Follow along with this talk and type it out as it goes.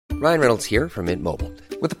Ryan Reynolds here from Mint Mobile.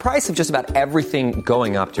 With the price of just about everything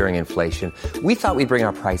going up during inflation, we thought we'd bring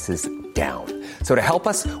our prices down. So to help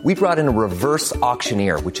us, we brought in a reverse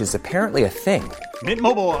auctioneer, which is apparently a thing. Mint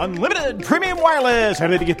Mobile Unlimited Premium Wireless. How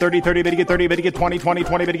to get 30, 30, bit to get 30, bit to get 20, 20,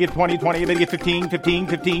 20, bit to get 20, 20, bit to get 15, 15,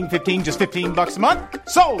 15, 15, just $15 a month?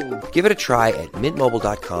 Sold! Give it a try at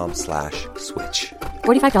mintmobile.com/switch.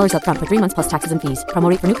 $45 up front for 3 months plus taxes and fees. Promo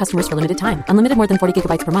rate for new customers for limited time. Unlimited more than 40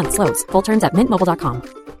 gigabytes per month. Slows full terms at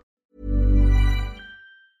mintmobile.com.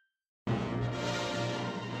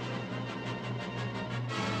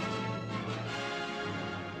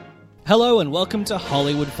 Hello and welcome to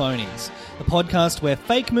Hollywood Phonies, the podcast where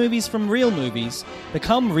fake movies from real movies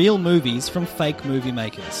become real movies from fake movie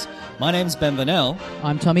makers. My name's Ben Vanel.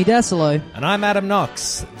 I'm Tommy Dasilo. And I'm Adam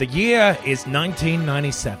Knox. The year is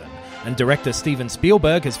 1997, and director Steven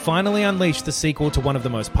Spielberg has finally unleashed the sequel to one of the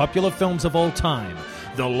most popular films of all time,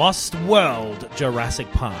 The Lost World: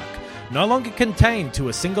 Jurassic Park. No longer contained to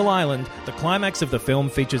a single island, the climax of the film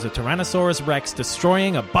features a Tyrannosaurus Rex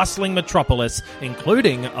destroying a bustling metropolis,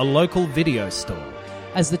 including a local video store.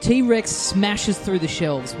 As the T-Rex smashes through the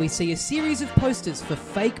shelves, we see a series of posters for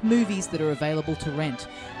fake movies that are available to rent.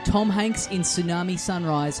 Tom Hanks in Tsunami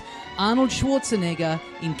Sunrise, Arnold Schwarzenegger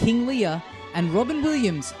in King Lear, and Robin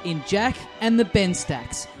Williams in Jack and the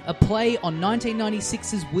Behnstacks, a play on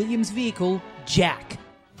 1996's Williams vehicle, Jack.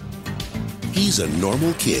 He's a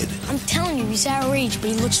normal kid. I'm telling you, he's our age, but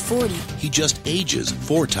he looks 40. He just ages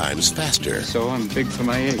 4 times faster. So I'm big for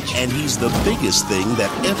my age. And he's the biggest thing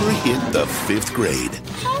that ever hit the 5th grade.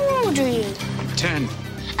 How old are you? 10. A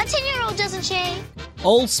 10-year-old doesn't shave.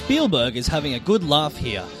 Old Spielberg is having a good laugh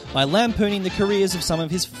here by lampooning the careers of some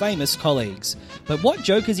of his famous colleagues. But what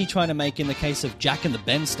joke is he trying to make in the case of Jack and the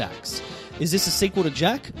Behnstacks? Is this a sequel to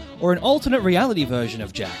Jack, or an alternate reality version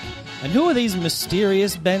of Jack? And who are these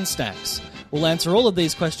mysterious Behnstacks? We'll answer all of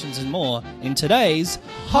these questions and more in today's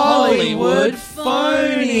Hollywood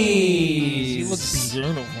Phonies. You look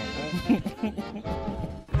beautiful.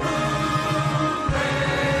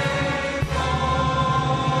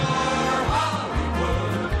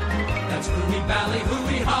 That's Hooey Valley,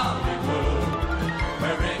 Hooey Hollywood,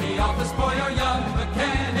 where any office boy or young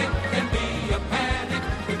mechanic can be a panic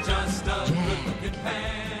with just a good-looking pan.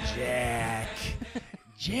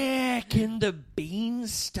 Jack and the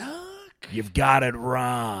Beanstalk? You've got it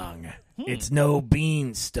wrong. It's no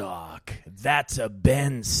beanstalk. That's a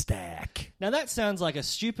Behnstack. Now that sounds like a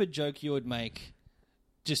stupid joke you would make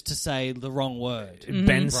just to say the wrong word.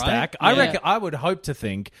 Behnstack. Right? I Yeah. reckon I would hope to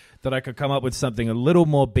think that I could come up with something a little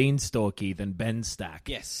more beanstalky than Behnstack.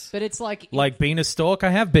 Yes. But it's like Bean a stalk,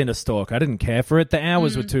 I have been a stalk. I didn't care for it. The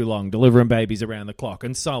hours were too long, delivering babies around the clock,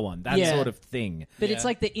 and so on. That Yeah. sort of thing. But it's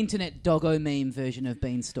like the internet doggo meme version of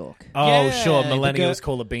Beanstalk. Oh, Yeah, sure. the Millennials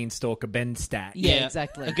call a beanstalk a Behnstack. Yeah,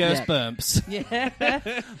 exactly. A ghost Yeah. bumps.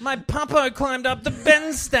 Yeah. My papa climbed up the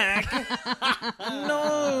Behnstack.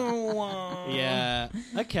 No. Yeah.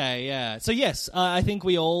 Okay, yeah. So yes, I think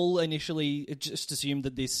we all initially just assumed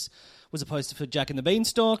that this was a poster for Jack and the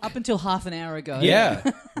Beanstalk. Up until half an hour ago. Yeah.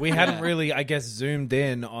 We hadn't really, I guess, zoomed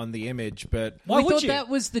in on the image, but... Why we would thought you? that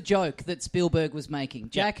was the joke that Spielberg was making.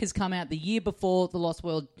 Jack has come out the year before The Lost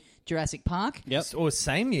World Jurassic Park. Yep. Or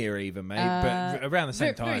same year even, maybe, but around the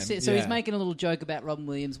same time. So he's making a little joke about Robin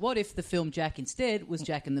Williams. What if the film Jack instead was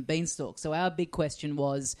Jack and the Beanstalk? So our big question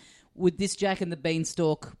was, would this Jack and the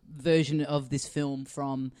Beanstalk version of this film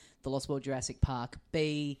from The Lost World Jurassic Park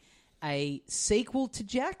be a sequel to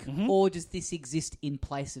Jack, or does this exist in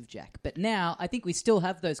place of Jack? But now, I think we still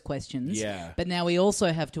have those questions. Yeah. But now we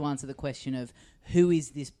also have to answer the question of who is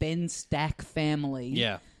this Behnstack family?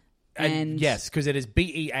 Yeah. And yes, because it is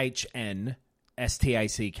Behnstack,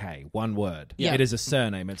 one word. Yeah. It is a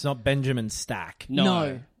surname. It's not Benjamin Stack.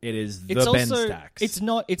 No. It is the It's also, Behnstacks. it's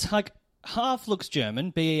not, it's like half looks German,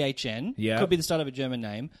 Behn. Yeah. Could be the start of a German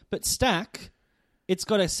name. But Stack, it's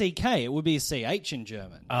got a CK. It would be a CH in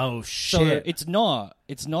German. Oh, So shit. it's not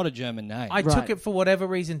a German name. I took it for whatever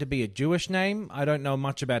reason to be a Jewish name. I don't know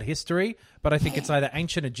much about history, but I think it's either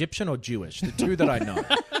ancient Egyptian or Jewish, the two that I know.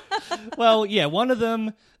 Well, yeah, one of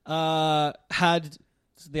them had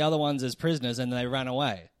the other ones as prisoners and they ran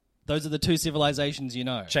away. Those are the two civilizations you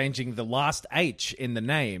know. Changing the last H in the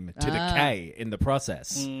name to the K in the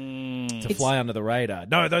process to fly under the radar.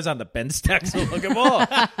 No, those aren't the Behnstacks we're looking for.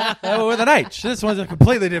 They were with an H. This one's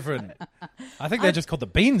completely different. I think they're just called the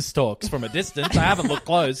Beanstalks from a distance. I haven't looked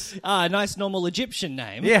close. Ah, a nice normal Egyptian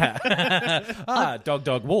name. Yeah.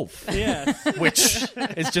 Dog, wolf. Yeah. Which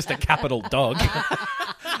is just a capital dog.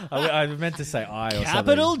 I meant to say I or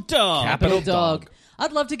Capital something. dog. Capital dog.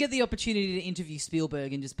 I'd love to get the opportunity to interview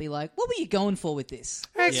Spielberg and just be like, what were you going for with this?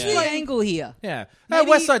 What's Yeah. the angle here? Yeah. Maybe-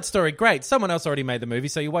 West Side Story, great. Someone else already made the movie,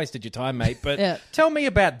 so you wasted your time, mate. But Yeah. tell me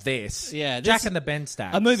about this. Yeah, Jack this- and the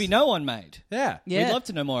Behnstacks. A movie no one made. Yeah. Yeah. We'd love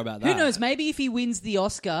to know more about that. Who knows? Maybe if he wins the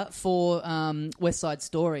Oscar for West Side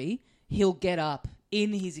Story, he'll get up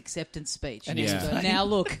in his acceptance speech and Yeah. go, now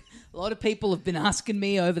look, a lot of people have been asking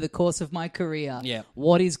me over the course of my career, Yeah.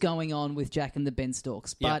 what is going on with Jack and the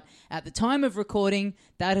Beanstalks? Yeah. But at the time of recording,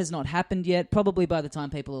 that has not happened yet. Probably by the time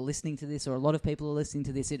people are listening to this, or a lot of people are listening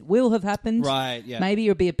to this, it will have happened. Right, yeah. Maybe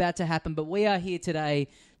it'll be about to happen, but we are here today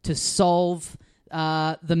to solve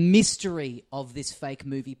the mystery of this fake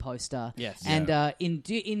movie poster. Yes. And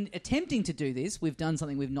in attempting to do this, we've done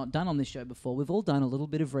something we've not done on this show before. We've all done a little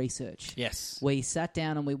bit of research. Yes. We sat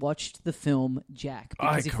down and we watched the film Jack.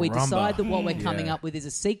 Because Ay, if we caramba. decide that what we're coming Yeah. up with is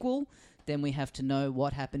a sequel, then we have to know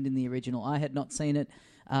what happened in the original. I had not seen it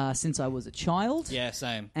since I was a child. Yeah,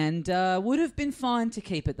 same. And would have been fine to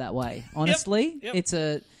keep it that way. Honestly,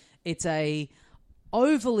 Yep. it's a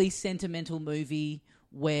overly sentimental movie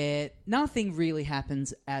where nothing really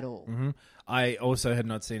happens at all. I also had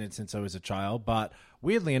not seen it since I was a child, but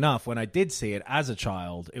weirdly enough, when I did see it as a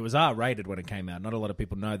child, it was R-rated when it came out. Not a lot of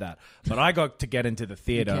people know that. But I got to get into the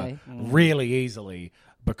theater Okay. really easily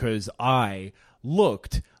because I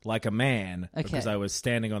looked like a man because Okay. I was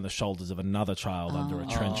standing on the shoulders of another child under a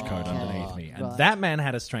trench coat underneath me. And Right. that man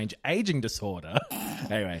had a strange aging disorder.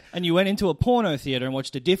 Anyway. And you went into a porno theater and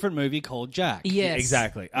watched a different movie called Jack. Yes.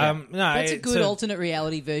 Exactly. No, That's a good so- alternate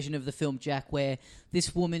reality version of the film Jack, where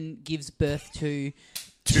this woman gives birth to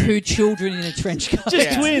two children in a trench coat.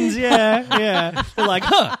 Just twins, yeah. They're like,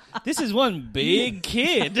 this is one big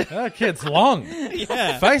kid. That kid's long.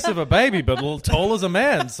 Yeah. Face of a baby, but a little tall as a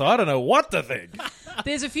man, so I don't know what to think.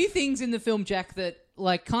 There's a few things in the film Jack that,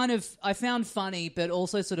 like, kind of I found funny, but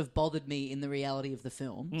also sort of bothered me in the reality of the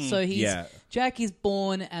film. So Jack is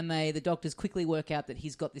born, and the doctors quickly work out that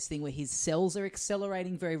he's got this thing where his cells are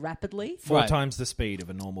accelerating very rapidly. 4 Right. times the speed of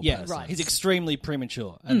a normal Yeah, person. right. He's extremely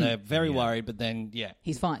premature, and they're very worried, but then,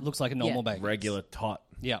 He's fine. looks like a normal Yeah. baby. Regular tot.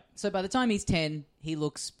 Yeah. So by the time he's 10, he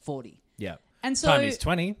looks 40. Yeah. And so Time he's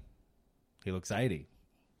 20, he looks 80.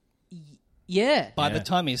 yeah. By the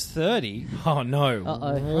time he's 30, Oh, no.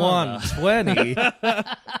 120.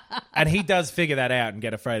 And he does figure that out and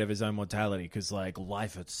get afraid of his own mortality because, like,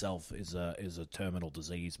 life itself is a terminal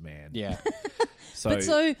disease, man. yeah.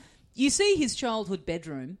 So you see his childhood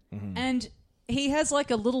bedroom, and he has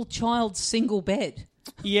like a little child's single bed,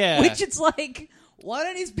 Yeah. which it's like, why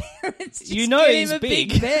don't his parents just You know get he's him a big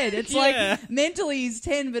big. bed? It's Yeah. like mentally he's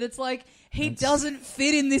 10, but it's like he doesn't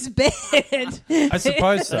fit in this bed. I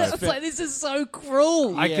suppose so. It's like, this is so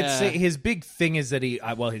cruel. I could Yeah. see his big thing is that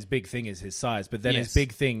his big thing is his size, but then Yes. his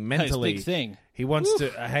big thing mentally, big thing. he wants to.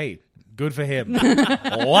 Hey, good for him,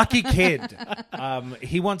 lucky kid.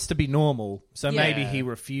 He wants to be normal, so Yeah. maybe he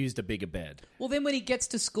refused a bigger bed. Well, then when he gets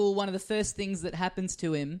to school, one of the first things that happens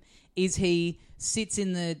to him is he sits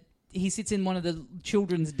in one of the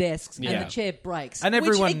children's desks and Yeah. the chair breaks. And which,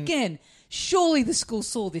 everyone- again, surely the school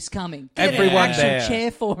saw this coming. Get Everyone an actual there.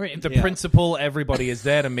 chair for him. The principal, everybody is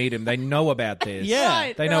there to meet him. They know about this. Yeah.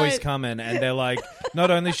 Right, They know he's right. coming, and they're like, not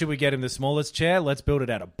only should we get him the smallest chair, let's build it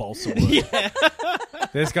out of balsa wood.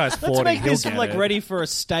 This guy's 40. Let's make he'll this get like it. ready for a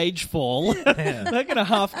stage fall. They're going to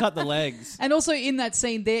half cut the legs. And also in that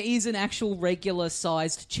scene, there is an actual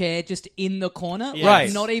regular-sized chair just in the corner, Yeah. like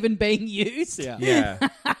Right. not even being used. Yeah. Yeah.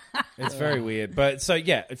 It's very weird. But so,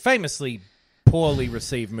 yeah, famously poorly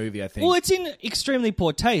received movie, I think. Well, it's in extremely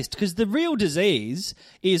poor taste because the real disease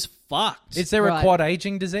is fucked. Is there a Right. quad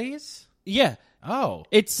aging disease? Yeah. Oh.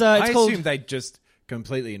 It's I called... assumed they just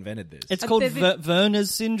completely invented this. It's called they've-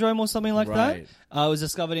 Werner's syndrome or something like Right. that. It was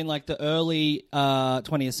discovered in like the early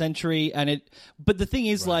 20th century, but the thing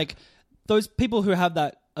is, like, those people who have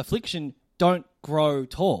that affliction don't grow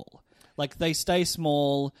tall. Like, they stay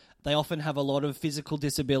small. They often have a lot of physical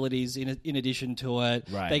disabilities in addition to it.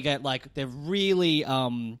 Right. They get like they're really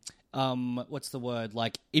what's the word?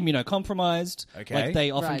 Like immunocompromised. Okay. Like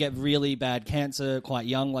they often Right. get really bad cancer quite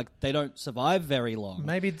young. Like they don't survive very long.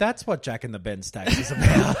 Maybe that's what Jack and the Behnstacks is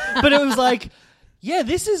about. But it was like, yeah,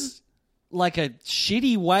 this is like a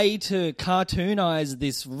shitty way to cartoonize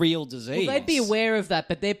this real disease. Well, they'd be aware of that,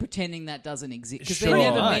 but they're pretending that doesn't exist because Sure. they're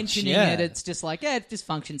never Much, mentioning yeah. it. It's just like, yeah, it just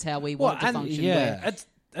functions how we Well, want it to and- function. yeah. where-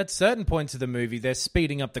 At certain points of the movie, they're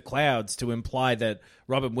speeding up the clouds to imply that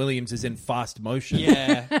Robin Williams is in fast motion.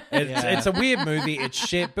 Yeah. It's a weird movie. It's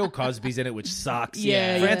shit. Bill Cosby's in it, which sucks.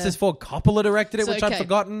 Yeah, Francis Ford Coppola directed it, So, which I'd okay.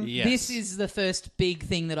 forgotten. Yes. This is the first big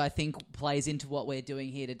thing that I think plays into what we're doing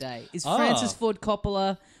here today. Is Ah. Francis Ford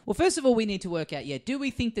Coppola... Well, first of all, we need to work out, do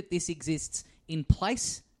we think that this exists in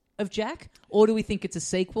place of Jack, or do we think it's a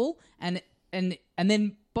sequel? And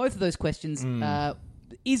then both of those questions,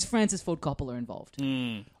 is Francis Ford Coppola involved?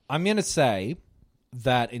 I'm going to say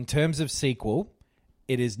that in terms of sequel,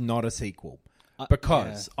 it is not a sequel.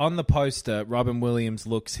 Because on the poster, Robin Williams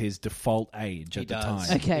looks his default age at the time.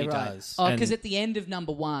 Okay, He right. does. Oh, because at the end of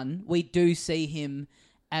number 1, we do see him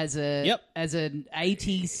as an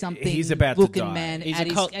 80-something He's about to looking die. man He's at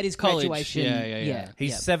his college. graduation. Yeah.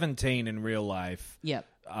 He's 17 in real life. Yep.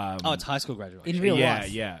 It's high school graduation. In real life.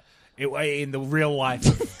 Yeah. In the real life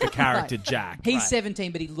of the character Jack. He's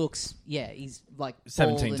 17, but he looks, he's like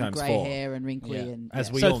 17 bald and times grey 4. hair and wrinkly. And, As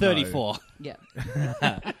yeah. we So all know. 34.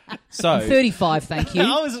 Yeah. So, I'm 35, thank you.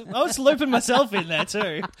 I was looping myself in there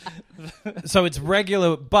too. so it's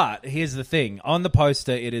regular, but here's the thing. On the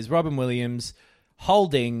poster, it is Robin Williams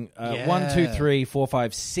holding 1, 2, 3, 4,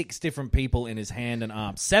 5, 6 different people in his hand and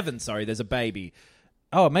arm. 7, sorry, there's a baby.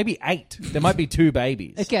 Oh, maybe 8. There might be 2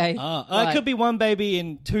 babies. Okay. It could be one baby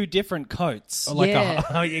in 2 different coats. Or like Yeah.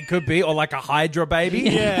 it could be, or like a Hydra baby.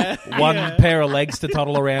 Yeah. One pair of legs to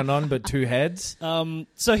toddle around on, but 2 heads.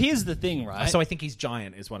 So here's the thing, right? So I think he's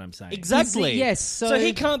giant, is what I'm saying. Exactly. Yes, So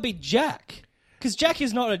he can't be Jack. Because Jack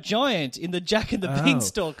is not a giant in the Jack and the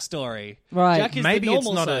Beanstalk story. Right. Jack is Maybe the it's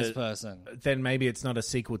normal not sized person. Then maybe it's not a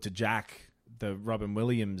sequel to Jack, the Robin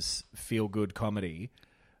Williams feel-good comedy.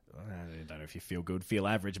 I don't know if you feel good, feel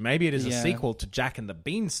average. Maybe it is a sequel to Jack and the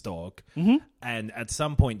Beanstalk, and at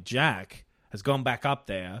some point Jack has gone back up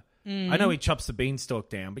there. I know he chops the beanstalk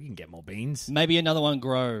down, but you can get more beans. Maybe another one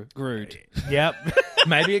Grood. Yep.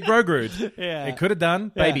 Maybe it Grogrood. Yeah. It could have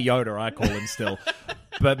done. Baby Yoda, I call him still.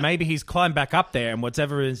 But maybe he's climbed back up there, and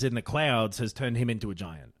whatever is in the clouds has turned him into a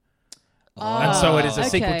giant. And so it is a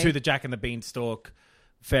sequel to the Jack and the Beanstalk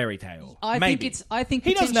fairy tale. I think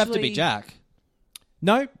He doesn't have to be potentially- Jack.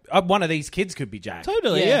 No, one of these kids could be Jack.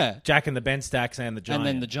 Totally, yeah. Jack and the Behnstacks and the giant. And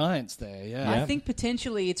then the Giant's there, yeah. I think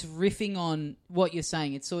potentially it's riffing on what you're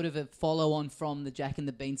saying. It's sort of a follow-on from the Jack and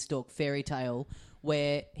the Beanstalk fairy tale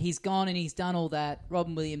where he's gone and he's done all that.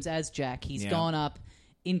 Robin Williams as Jack, he's gone up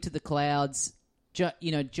into the clouds,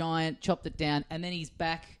 giant, chopped it down, and then he's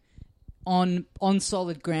back on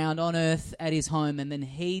solid ground, on Earth at his home, and then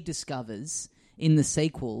he discovers in the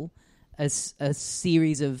sequel a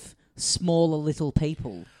series of smaller little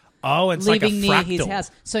people it's living like a near his house.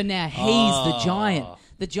 So now he's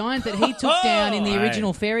the giant that he took down in the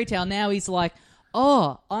original fairy tale. Now he's like,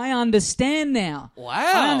 I understand now. Wow.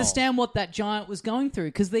 I understand what that giant was going through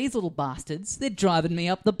because these little bastards, they're driving me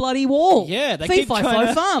up the bloody wall. Yeah, they Fee, keep fi, trying fo,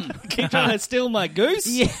 to- fum. Keep trying to steal my goose?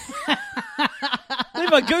 Yeah. Leave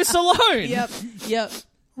my goose alone. Yep.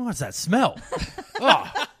 What's that smell?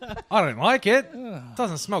 I don't like it.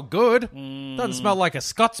 Doesn't smell good. Doesn't smell like a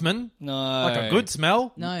Scotsman. No. Like a good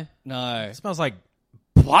smell. No. No. It smells like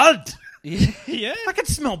blood. Yeah. I can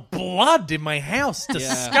smell blood in my house.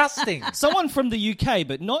 Disgusting. Someone from the UK,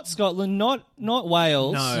 but not Scotland, not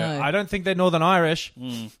Wales. No, I don't think they're Northern Irish.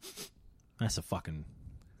 That's a fucking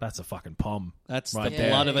pom. That's right the there.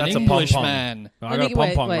 blood of an That's a English pom-pom. man. I got a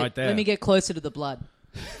pom-pom right there. Let me get closer to the blood.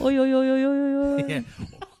 Oi, oi, oi, oi, oi, oi. Yeah.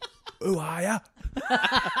 Who are ya?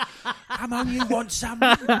 Come on, you want some?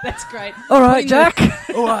 That's great. All right, Jack.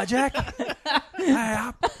 All right, Jack. Hey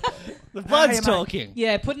up. The blood's Hey, mate. talking.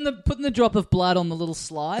 Yeah, putting the drop of blood on the little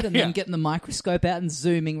slide and Yeah. then getting the microscope out and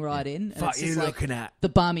zooming right in. And Fuck it's you just like looking at? the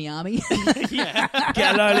Barmy Army.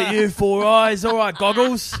 Get a load at you, 4 eyes. All right,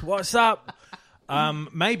 goggles. What's up?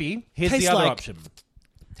 Maybe. Here's Tastes the other like- option.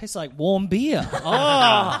 Tastes like warm beer.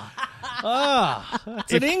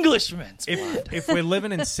 It's an Englishman's blood. If we're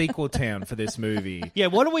living in sequel town for this movie, Yeah,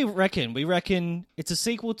 what do we reckon? We reckon it's a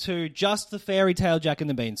sequel to just the fairy tale Jack and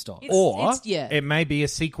the Beanstalk. or yeah. it may be a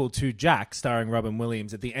sequel to Jack, starring Robin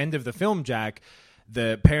Williams. At the end of the film, Jack,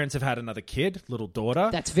 the parents have had another kid, little daughter.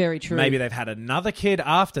 That's very true. Maybe they've had another kid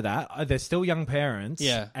after that. They're still young parents.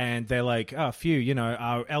 Yeah. And they're like, our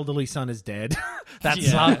elderly son is dead. That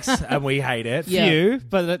Yeah. sucks, and we hate it. Yeah. Few,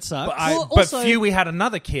 but that sucks. Well, But also- few, we had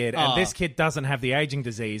another kid, and Oh. this kid doesn't have the aging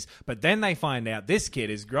disease. But then they find out this kid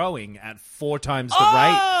is growing at 4 times the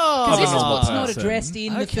rate. Because of this a is normal what's not person. addressed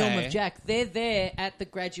in the film Okay. of Jack. They're there at the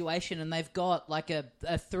graduation and they've got like a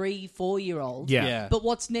 3-4 year old. Yeah. Yeah. But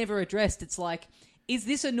what's never addressed, it's like, is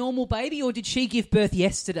this a normal baby or did she give birth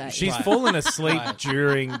yesterday? She's fallen asleep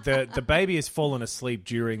during the baby has fallen asleep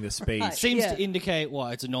during the speech. Seems to indicate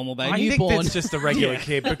what it's a normal baby. I think Newborn. that's just a regular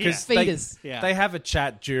kid because Fetus. they have a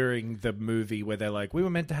chat during the movie where they're like, we were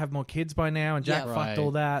meant to have more kids by now, and Jack fucked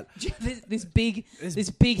all that. This big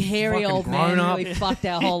hairy fucking old man grown-up. really fucked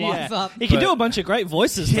our whole life up. He can do a bunch of great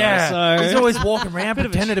voices, Yeah, though. So. he's always walking around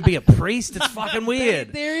pretending to be a priest. It's fucking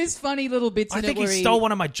weird. There is funny little bits I in think it he where stole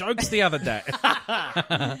one of my jokes the other day.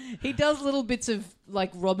 he does little bits of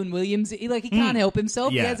like Robin Williams. He can't help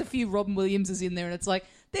himself. Yeah. He has a few Robin Williamses in there, and it's like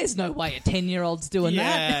there's no way a 10-year-old's doing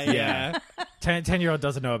that. Yeah. 10-year-old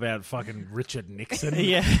doesn't know about fucking Richard Nixon.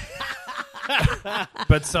 Yeah.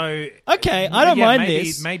 But so... Okay, I don't mind maybe,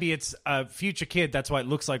 this. Maybe it's a future kid. That's why it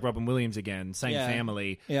looks like Robin Williams again. Same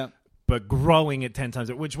family. Yeah. But growing at 10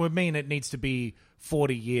 times, which would mean it needs to be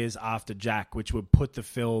 40 years after Jack, which would put the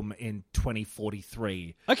film in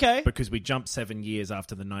 2043. Okay. Because we jumped 7 years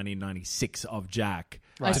after the 1996 of Jack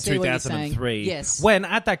I to see what you're saying. 2003. Yes. When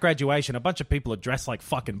at that graduation, a bunch of people are dressed like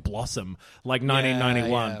fucking Blossom, like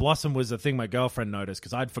 1991. yeah. Blossom was a thing my girlfriend noticed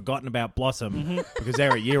because I'd forgotten about Blossom because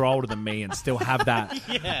they're a year older than me and still have that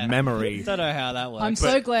memory. Don't know how that works. I'm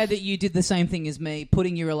so glad that you did the same thing as me,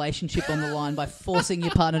 putting your relationship on the line by forcing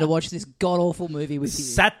your partner to watch this god-awful movie with you.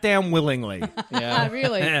 Sat down willingly.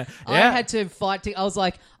 Really? Yeah. I had to fight. I was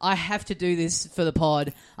like, I have to do this for the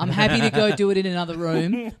pod. I'm happy to go do it in another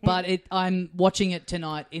room, but I'm watching it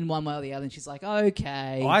tonight in one way or the other. And she's like,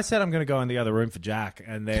 okay. Well, I said I'm going to go in the other room for Jack,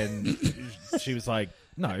 and then she was like,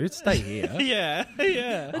 "No, stay here. yeah.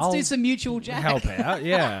 Let's do some mutual Jack. Help out."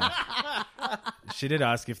 Yeah. She did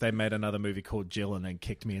ask if they made another movie called Jill, and then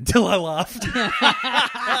kicked me until I laughed.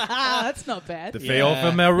 That's not bad. The feel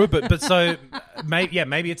for Mel Rupert, but so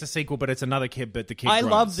maybe it's a sequel, but it's another kid, but the kid. I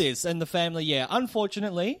grows. love this, and the family,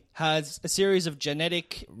 unfortunately, has a series of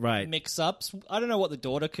genetic mix-ups. I don't know what the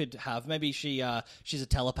daughter could have. Maybe she's a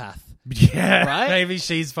telepath. Yeah, right? Maybe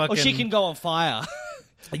she's fucking. Or she can go on fire.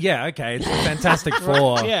 Yeah, okay, it's a Fantastic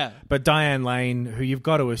Four. Yeah. But Diane Lane, who you've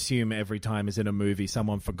got to assume every time is in a movie,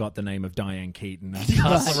 someone forgot the name of Diane Keaton and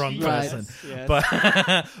cast the wrong person. Yes. But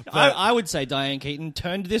I would say Diane Keaton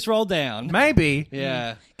turned this role down. Maybe.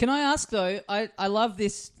 Yeah. Can I ask though? I love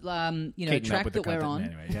this Keaton track up with that the we're content on,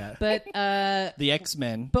 anyway, yeah. but The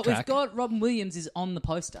X-Men but track. we've got Robin Williams is on the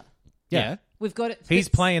poster. Yeah. We've got it. He's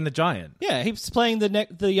playing the giant. Yeah, he's playing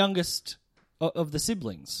the youngest of the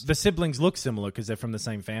siblings. The siblings look similar because they're from the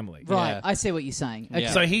same family. Right, Yeah. I see what you're saying. Okay.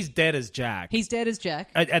 So he's dead as Jack. He's dead as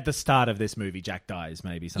Jack. At the start of this movie, Jack dies,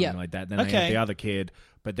 maybe something Yeah. like that. Then they have Okay. the other kid,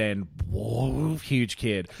 but then huge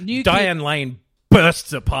kid. New Diane Lane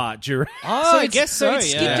bursts apart during. Oh, I guess so. it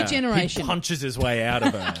skipped a generation. He punches his way out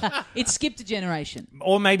of her. It skipped a generation.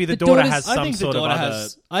 Or maybe the The daughter daughter's- has I some think sort the of daughter other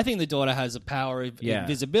has. I think the daughter has a power of Yeah.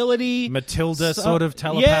 invisibility. Matilda So- sort of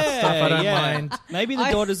telepath yeah, stuff. I don't yeah. mind. Maybe the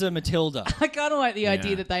daughter's a Matilda. I kind of like the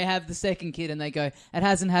idea that they have the second kid and they go, it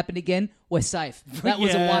hasn't happened again, we're safe. That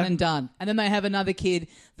was a Yeah. one and done. And then they have another kid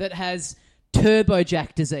that has Turbo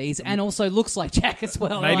Jack disease and also looks like Jack as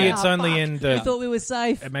well. Maybe Like, it's oh, only fuck. in the. I thought we were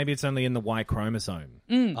safe. Maybe it's only in the Y chromosome.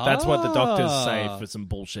 That's what the doctors say Oh. for some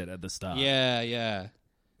bullshit at the start. Yeah.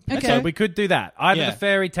 Okay. So we could do that. Either Yeah. the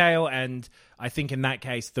fairy tale, and I think in that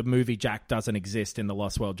case, the movie Jack doesn't exist in the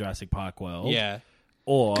Lost World Jurassic Park world. Yeah.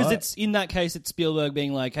 Or Because it's in that case, it's Spielberg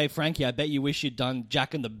being like, "Hey, Frankie, I bet you wish you'd done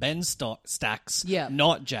Jack and the Behnstacks, Yeah.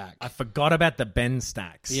 not Jack." I forgot about the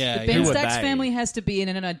Behnstacks. Yeah, The Who are Behnstacks they? family has to be in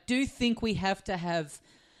it, and I do think we have to have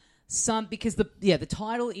some because the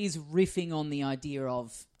title is riffing on the idea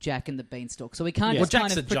of Jack and the Beanstalk, so we can't Well, just kind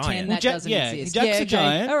Jack's of a pretend giant. that Well, Jack- doesn't yeah, exist. Jack's yeah, a okay.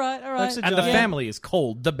 giant. All right. Jack's a And the giant. family is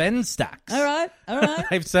called the Behnstacks. All right.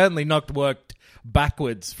 They've certainly worked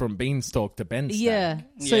backwards from Beanstalk to Behnstack. Yeah.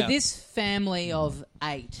 So Yeah. this family of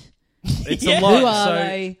 8, It's Yeah. a lot. who are so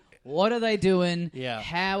they? What are they doing? Yeah.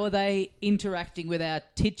 How are they interacting with our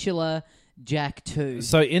titular Jack 2?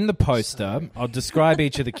 So in the poster, I'll describe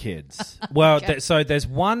each of the kids. Well, so there's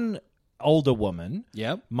one older woman,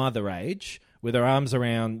 Yep. mother age, with her arms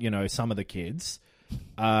around, some of the kids.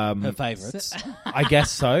 Her favourites. I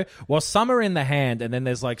guess so. Well, some are in the hand, and then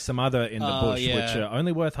there's some other in the bush, yeah. which are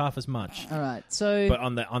only worth half as much. All right. So But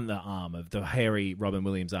on the arm of the hairy Robin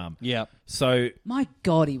Williams arm. Yep. So my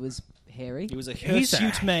God, he was hairy. He was a he's a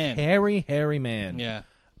hirsute man. hairy man. Yeah.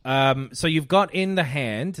 So you've got in the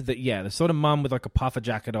hand the sort of mum with a puffer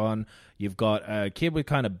jacket on. You've got a kid with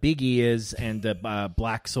kind of big ears and a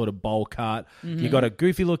black sort of bowl cut. You've got a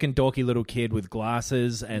goofy looking dorky little kid with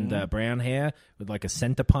glasses and brown hair with a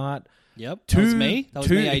center part. Yep. That was me. That was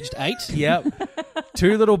me, aged 8. Yep.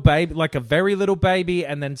 two little baby, like a very little baby,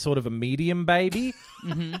 and then sort of a medium baby,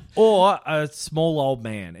 or a small old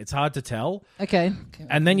man. It's hard to tell. Okay.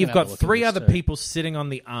 And then you've have a got look at three this other too. people sitting on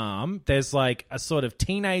the arm. There's like a sort of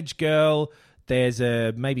teenage girl. There's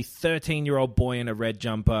a maybe 13-year-old boy in a red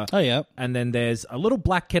jumper. Oh, yeah. And then there's a little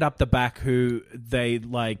black kid up the back who they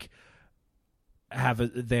like have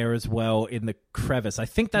there as well in the crevice. I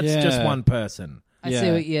think that's just Yeah. one person. I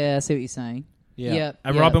see what you're saying. Yeah. Yep.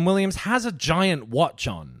 And yep. Robin Williams has a giant watch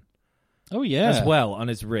on Oh, yeah. as well on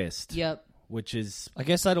his wrist. Yep. Which is, I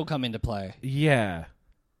guess that'll come into play. yeah.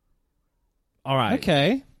 All right.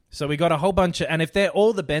 Okay. So we got a whole bunch of, and if they're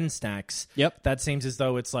all the Behnstacks, Yep. that seems as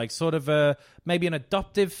though it's like sort of a maybe an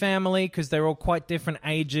adoptive family because they're all quite different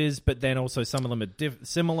ages, but then also some of them are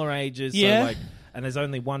similar ages. Yeah. So like, and there's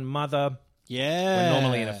only one mother. Yeah. When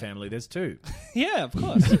normally in a family there's two. Yeah, of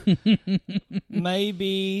course.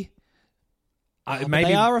 Maybe... but Maybe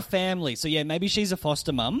they are a family, so yeah, maybe she's a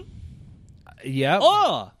foster mum. Yeah.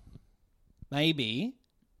 Or maybe,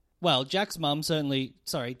 well, Jack's mum certainly.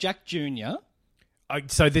 Sorry, Jack Jr.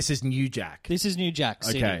 So this is New Jack. This is New Jack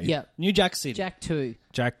City. Okay. Yep. New Jack City. Jack 2.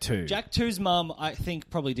 Jack 2. Jack 2's mum, I think,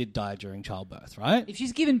 probably did die during childbirth, right? If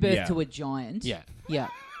she's given birth Yeah. to a giant. Yeah. Yeah.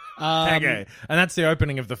 Okay. And that's the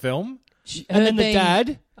opening of the film. And then the being-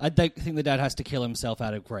 dad, I don't think the dad has to kill himself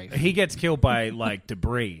out of grief. He gets killed by like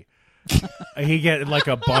debris. He get like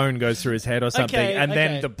a bone goes through his head or something, Okay, and okay.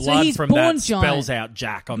 then the blood he's from born that giant. spells out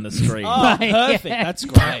Jack on the screen. Oh, perfect. That's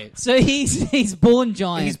great. So he's born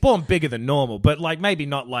giant. He's born bigger than normal, but like maybe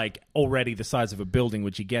not like already the size of a building,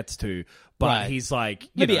 which he gets to. But Right. he's like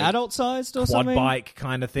Maybe know, adult sized or quad something. bike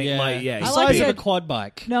kind of thing. Yeah, Like yeah, the he's like size big. of a that- quad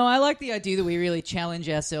bike. No, I like the idea that we really challenge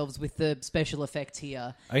ourselves with the special effects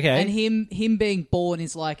here. Okay. And him being born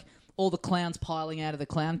is like all the clowns piling out of the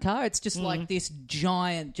clown car. It's just like this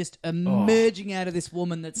giant just emerging out of this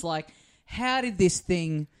woman that's like, how did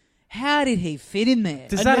he fit in there?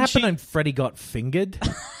 Does And that then happen she- when Freddy got fingered?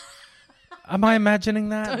 Am I imagining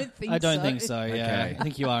that? I don't think so, yeah. Okay. I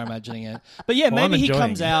think you are imagining it. But yeah, Well, I'm maybe he enjoying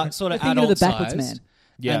comes it. out sort of You're thinking of adult the backwards size. man.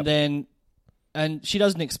 Yeah. And she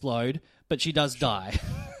doesn't explode, but she does die.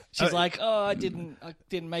 She's like, "Oh, I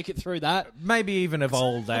didn't make it through that. Maybe even of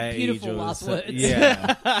old age. beautiful or last so- words.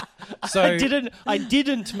 Yeah. So I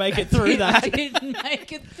didn't make it through I that." didn't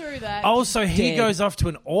make it through that. also he Dead. goes off to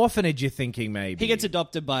an orphanage. You're thinking maybe He gets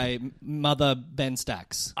adopted by Mother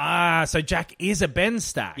Behnstacks. so Jack is a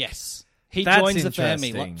Behnstack. Yes, he That's joins the family,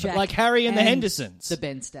 interesting. like, Jack like Harry and the Hendersons. The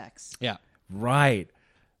Behnstacks. Yeah, Right.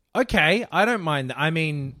 Okay, I don't mind that. I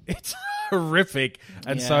mean, it's horrific.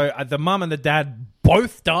 And Yeah. so the mum and the dad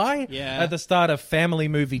both die Yeah. at the start of family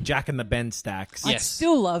movie Jack and the Behnstacks. I'd Yes.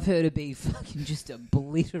 still love her to be fucking just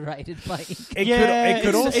obliterated by ink. It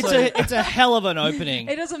could also... it's a hell of an opening.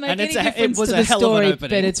 It doesn't make And any it's a- difference it was to a the hell story, of an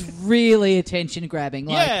opening. but it's really attention grabbing.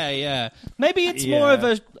 Like, yeah. Maybe it's more of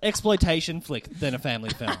a exploitation flick than a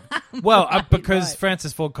family film. Well, because right.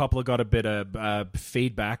 Francis Ford Coppola got a bit of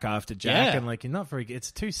feedback after Jack, Yeah. and like, you're not very.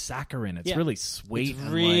 It's too saccharine. It's Yeah. really sweet. It's and,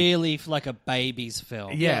 like- really like a baby's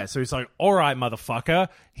film. yeah. So he's like, "All right, motherfucker,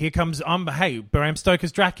 here comes hey, Bram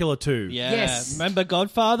Stoker's Dracula 2. Yeah. Yes. Remember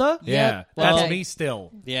Godfather? yeah, Yep. that's Okay. me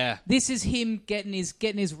still. Yeah. This is him getting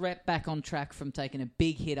his rep back on track from taking a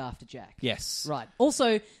big hit after Jack. Yes. Right.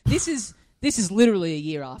 Also, this is literally a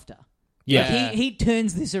year after. Yeah. Like, he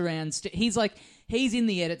turns this around. He's in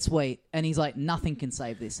the edit suite and he's like, nothing can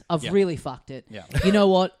save this. I've Yeah. really fucked it. Yeah. You know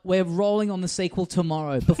what? We're rolling on the sequel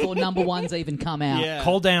tomorrow before number one's even come out. Yeah.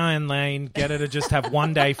 Call down Lane, get her to just have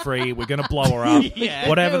one day free. We're going to blow her up. Yeah.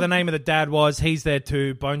 Whatever the name of the dad was, he's there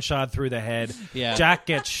too. Bone shard through the head. Yeah. Jack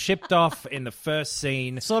gets shipped off in the first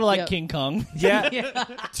scene. Sort of like Yep. King Kong. Yeah.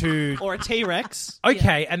 To Or a T-Rex.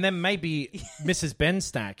 okay, and then maybe Mrs.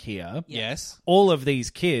 Behnstack here. Yes. All of these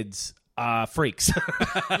kids are freaks.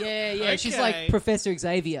 Yeah. She's Okay. like Professor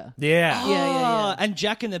Xavier. yeah. Yeah. And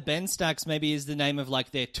Jack and the Behnstacks maybe is the name of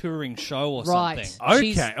like their touring show or Right. something.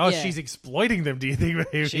 Okay. She's- She's exploiting them. Do you think?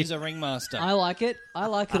 Maybe? She's a ringmaster. I like it. I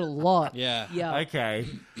like it a lot. Yeah. Yeah. Okay.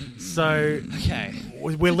 So Okay.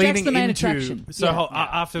 we're Jack's leaning the main into attraction. so Yeah.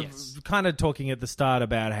 after Yes. kind of talking at the start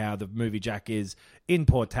about how the movie Jack is in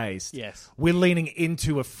poor taste. Yes. We're leaning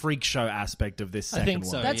into a freak show aspect of this second think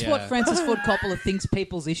so. one. That's Yeah. what Francis Ford Coppola thinks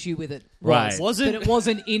people's issue with it Right. was. Was it? That it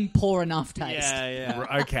wasn't in poor enough taste. Yeah.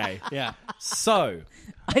 Okay. Yeah. So,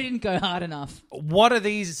 I didn't go hard enough. what are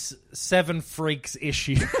these 7 freaks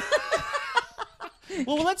issue?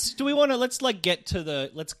 Well, let's get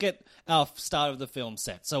our start of the film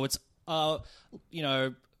set. So it's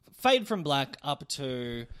fade from black up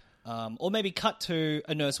to or maybe cut to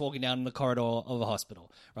a nurse walking down the corridor of a hospital,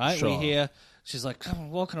 right? Sure. We hear she's like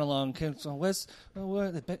walking along. Where's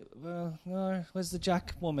the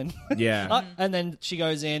Jack woman? Yeah. And then she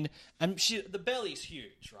goes in, and the belly's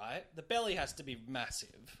huge, right? The belly has to be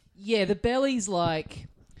massive. Yeah, the belly's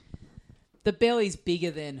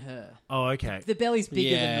bigger than her. Oh, okay. The belly's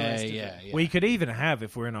bigger than the rest of her. Yeah. We could even have,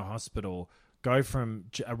 if we're in a hospital, go from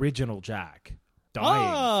original Jack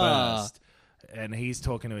dying first, and he's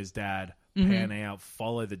talking to his dad, pan out,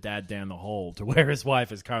 follow the dad down the hall to where his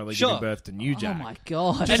wife is currently giving birth to new Jack. Oh my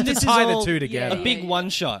god! Just to tie the two together. A big one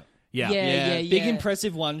shot. Yeah. Big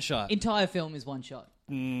impressive one shot. Entire film is one shot.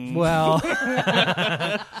 Well,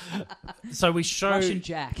 so we show Russian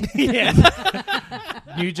Jack.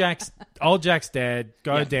 old Jack's dead.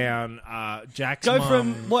 Go down. Jack's Go mum.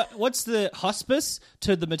 from what's the hospice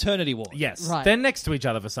to the maternity ward. Yes, Right. they're next to each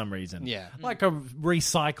other for some reason. Yeah. Like a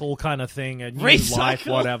recycle kind of thing, a new Recycle? life,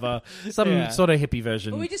 whatever. Some sort of hippie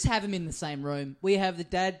version. Well, we just have him in the same room. We have the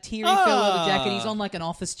dad teary fell over Jack, and he's on like an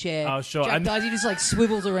office chair. Oh, sure. Jack dies. He just like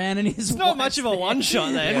swivels around, and his It's not much of a one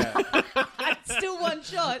shot then. Still one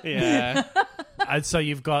shot. Yeah. And so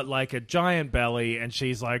you've got like a giant belly, and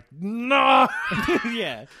she's like, no.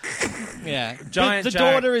 Yeah. Giant the Jack.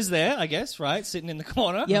 daughter is there, I guess, right? Sitting in the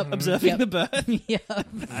corner, Yep. observing the birth. Yeah,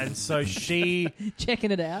 And so she,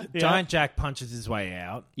 checking it out. Giant Jack punches his way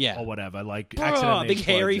out. Yeah. Or whatever. Like, Oh, accidentally big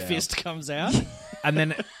hairy explodes out. fist comes out. And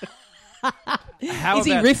then, how Is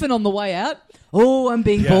he about- riffing on the way out? Oh, I'm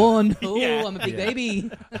being born. Oh, Yeah. I'm a big baby.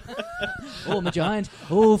 Oh, I'm a giant.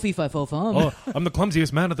 Oh, fee fi fo fum. Oh, I'm the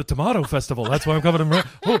clumsiest man at the tomato festival. That's why I'm covered in red.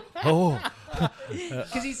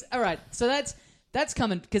 Because he's all right. So that's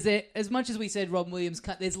coming because as much as we said Robin Williams,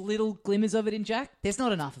 there's little glimmers of it in Jack. There's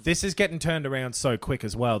not enough of it. This is getting turned around so quick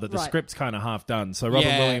as well that the Right. script's kind of half done. So Robin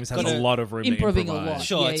Yeah, Williams has gotta a lot of room to improving a improvise. lot.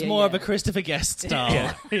 Sure, Yeah, it's yeah, more of yeah. a Christopher Guest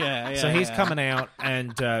style. Yeah. So he's coming out,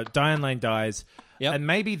 and Diane Lane dies, Yep. and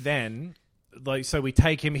maybe then, like, so we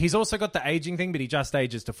take him. He's also got the aging thing, but he just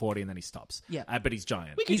ages to 40, and then he stops. Yeah. But he's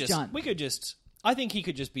giant. He's giant. I think he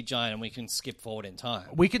could just be giant, and we can skip forward in time.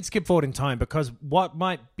 We can skip forward in time because what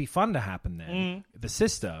might be fun to happen then, the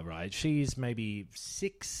sister, right? She's maybe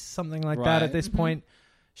 6, something like that Right. at this point.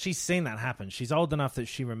 She's seen that happen. She's old enough that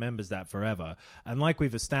she remembers that forever. And like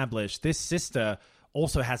we've established, this sister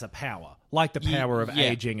also has a power, like the power of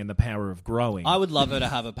aging and the power of growing. I would love her to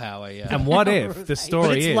have a power, yeah. And what if the story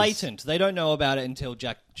but it's is... latent. They don't know about it until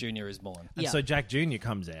Jack Jr. is born. And Yeah. so Jack Jr.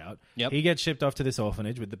 comes out. Yep. He gets shipped off to this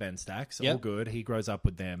orphanage with the Behnstacks. All Yep. good. He grows up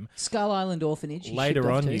with them. Skull Island Orphanage. he's Later shipped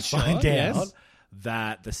off on, to. you find out yes.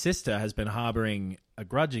 that the sister has been harboring a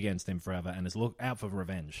grudge against him forever and is out for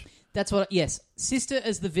revenge. That's what. Yes, sister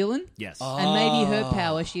as the villain. Yes. And maybe her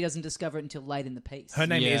power she doesn't discover it until late in the piece. Her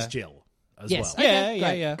name Yeah. is Jill as Yes. well. Okay, Yeah,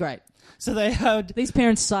 great, yeah. Great. So they had These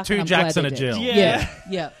parents suck. 2 and I'm Jacks glad and a they're Jill. dead.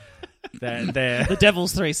 Yeah. They're the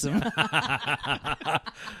Devil's Threesome.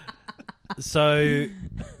 So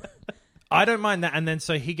I don't mind that. And then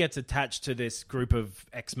so he gets attached to this group of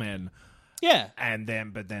X-Men. Yeah.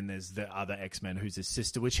 But then there's the other X-Men who's his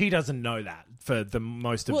sister, which he doesn't know that for the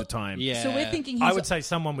most of the time. Yeah. So we're thinking he's I would say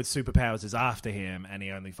someone with superpowers is after him, and he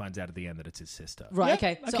only finds out at the end that it's his sister. right. Yep,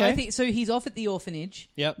 Okay. So okay. I think so. He's off at the orphanage.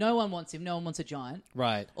 Yep. No one wants him. No one wants a giant.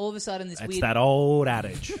 Right. All of a sudden, this It's weird. that old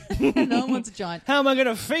adage. No one wants a giant. How am I going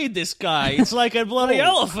to feed this guy? It's like a bloody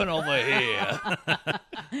elephant over here.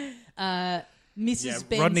 Mrs.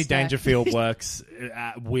 Ben Rodney Stack. Dangerfield works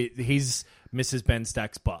with he's Mrs.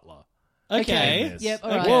 Behnstacks' butler. Okay. Yes. Yep. All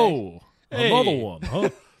right. Whoa, Hey. another one, huh?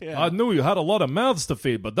 I knew you had a lot of mouths to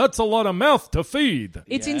feed, but that's a lot of mouth to feed.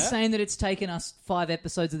 It's insane that it's taken us 5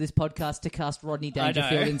 episodes of this podcast to cast Rodney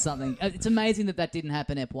Dangerfield in something. It's amazing that didn't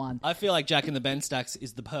happen Ep 1. I feel like Jack and the Behnstacks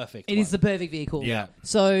is the perfect It is the perfect vehicle. Yeah.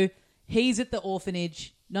 So he's at the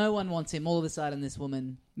orphanage. No one wants him. All of a sudden, this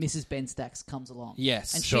woman, Mrs. Behnstacks, comes along.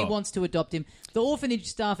 Yes. And Sure. she wants to adopt him. The orphanage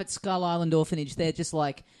staff at Skull Island Orphanage, they're just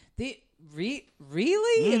like,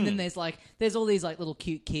 really? And then there's all these like little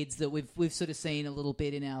cute kids that we've sort of seen a little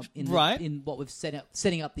bit in what we've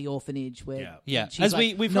setting up the orphanage where Yeah, she's as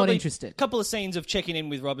like, we've not probably- interested. A couple of scenes of checking in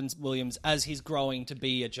with Robin Williams as he's growing to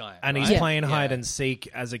be a giant, And right? he's playing hide and seek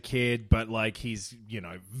as a kid, but like he's,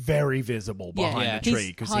 very visible behind Yeah. the tree He's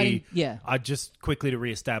because hiding- yeah. I just quickly to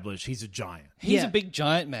reestablish he's a giant. He's Yeah. a big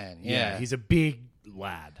giant man. Yeah, He's a big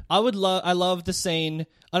lad. I love the scene.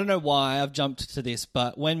 I don't know why I've jumped to this,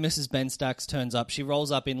 but when Mrs. Behnstacks turns up, she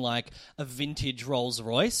rolls up in like a vintage Rolls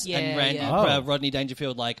Royce, and Rodney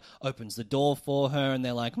Dangerfield like opens the door for her, and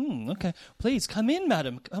they're like, "Okay, please come in,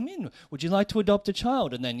 madam, come in. Would you like to adopt a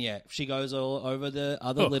child?" And then she goes all over the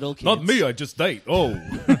other little kids. Not me, I just date. Oh.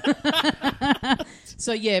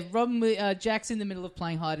 So yeah, Jack's in the middle of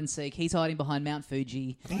playing hide and seek. He's hiding behind Mount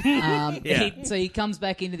Fuji. So he comes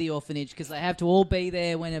back into the orphanage because they have to all be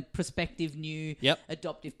there when a prospective new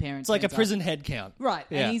adoptive parent. It's like a turns prison up. head count, right?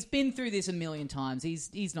 Yeah. And he's been through this a million times.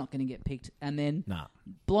 He's not going to get picked. And then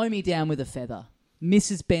blow me down with a feather.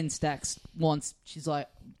 Mrs. Behnstacks wants. She's like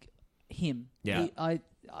him. Yeah.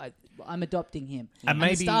 I'm adopting him. And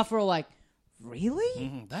maybe the staff are all like,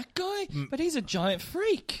 really? That guy? But he's a giant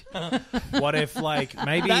freak. What if, like,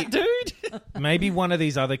 maybe That dude? maybe one of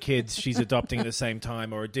these other kids she's adopting at the same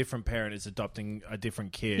time, or a different parent is adopting a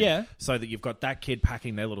different kid. Yeah. So that you've got that kid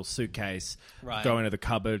packing their little suitcase, Right. going to the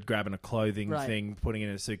cupboard, grabbing a clothing Right. thing, putting it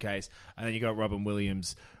in a suitcase, and then you got Robin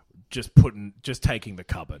Williams just taking the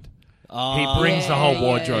cupboard. He brings the whole yeah,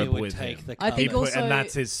 wardrobe he would with take him. the I think cupboard. also- And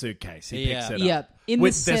that's his suitcase. He picks it up. Yeah. In the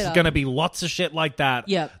There's setup- going to be lots of shit like that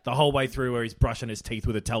Yep. the whole way through, where he's brushing his teeth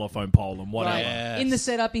with a telephone pole and whatever. Right. Yes. In the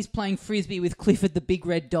setup, he's playing frisbee with Clifford the big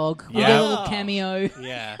red dog. With Yeah. a little cameo.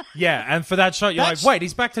 Yeah. Yeah, and for that shot, you're That's- like, wait,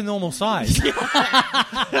 he's back to normal size.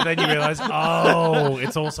 And then you realise, oh,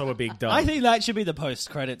 it's also a big dog. I think that should be the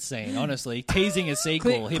post-credits scene, honestly. Teasing a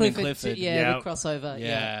sequel, him and Clifford. Yeah, the crossover.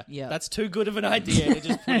 Yeah. Yeah. That's too good of an idea to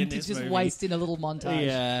just put in to this just movie. waste in a little montage.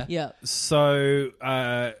 Yeah. Yeah. So,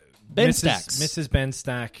 Behnstacks. Mrs.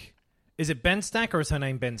 Behnstack. Is it Behnstack or is her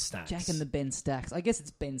name Behnstacks? Jack and the Behnstacks. I guess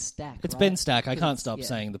it's Behnstack. It's right? Behnstack. I can't Because stop it's-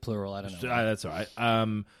 saying the plural. I don't know. That's all right.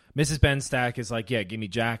 Mrs. Behnstack is like, yeah, give me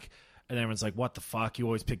Jack. And everyone's like, what the fuck? You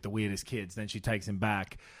always pick the weirdest kids. Then she takes him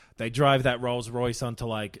back. They drive that Rolls Royce onto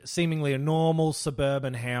like seemingly a normal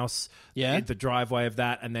suburban house. Yeah. The driveway of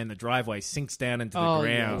that, and then the driveway sinks down into the Oh,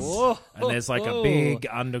 ground. yes. And there's like a big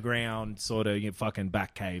underground sort of fucking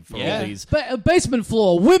back cave for Yeah. all these. But a basement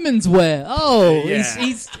floor, women's wear. Oh, Yeah.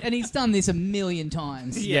 he's done this a million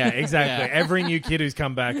times. Yeah, exactly. Yeah. Every new kid who's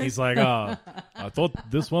come back, he's like, oh, I thought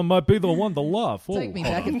this one might be the one to laugh. Oh, Take me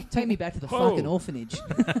hold back on. to the fucking orphanage.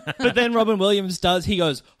 But then Robin Williams he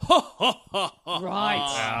goes, ho, ho, ho, ho.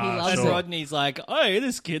 Right. He loves And it. Rodney's like, hey,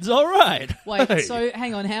 this kid's all right. Wait, Hey, so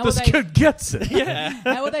hang on. How are This they? kid gets it.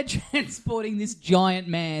 How are they transporting this giant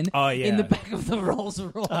man in the back of the Rolls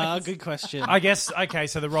Royce? Good question. I guess, okay,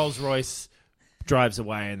 so the Rolls Royce drives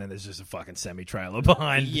away and then there's just a fucking semi-trailer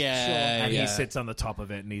behind. Yeah, And yeah. he sits on the top of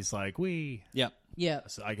it and he's like, Yep. Yeah.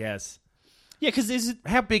 So I guess. Yeah, because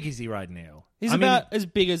How big is he right now? he's I mean, about as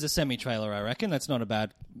big as a semi-trailer, I reckon. That's not a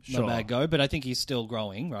bad Sure. go, but I think he's still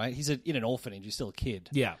growing, right? He's in an orphanage. He's still a kid.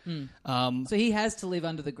 Yeah. So he has to live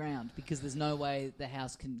under the ground because there's no way the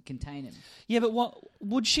house can contain him. Yeah, but what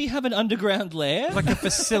would she have an underground lair? Like a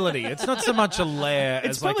facility. It's not so much a lair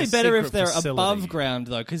It's as like probably a better if secret they're facility. above ground,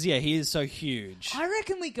 though, because, yeah, he is so huge. I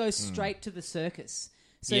reckon we go straight to the circus.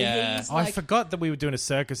 So Yeah. he's Oh, I like, forgot that we were doing a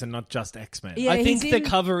circus and not just X-Men. Yeah, I think he's the in-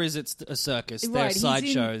 cover is it's a circus. They're Right, he's in-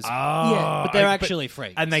 sideshows. Yeah. But they're actually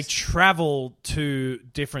freaks. And they travel to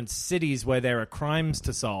different cities where there are crimes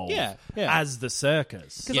to solve Yeah. as the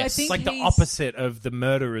circus. 'Cause I It's think like the he's- opposite of the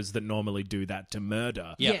murderers that normally do that to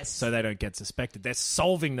murder. Yeah. Yes. So they don't get suspected. They're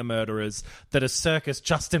solving the murderers that a circus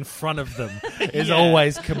just in front of them is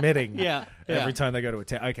always committing. Yeah. Every time they go to a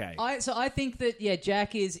town. Okay. I think that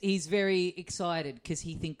Jack he's very excited because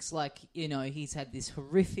he thinks like he's had this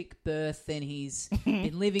horrific birth and he's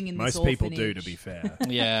been living in this Most people orphanage. do, to be fair.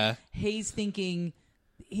 Yeah. He's thinking,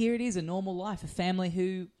 here it is, a normal life, a family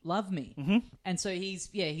who love me, and so he's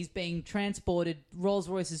being transported. Rolls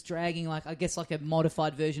Royce is dragging like a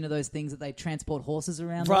modified version of those things that they transport horses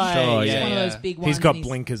around. on. Right. Sure, It's yeah, one of yeah. those big ones. He's got and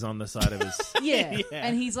blinkers on the side of his... Yeah.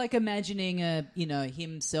 And he's like imagining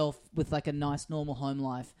himself with like a nice normal home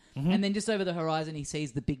life. And then just over the horizon he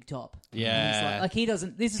sees the big top. Yeah. And he's like he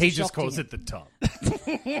doesn't this is He a just shock to calls him. it the top.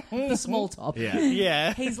 The small top. Yeah.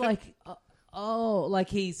 Yeah. He's like like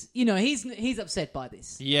he's upset by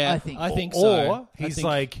this. Yeah, I think. so. Or he's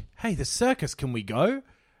like, hey, the circus, can we go?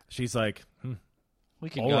 She's like, We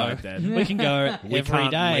can all go. right then. We can go We every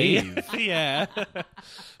can't day. leave. Yeah.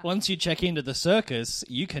 Once you check into the circus,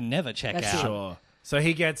 you can never check That's out. it. Sure. So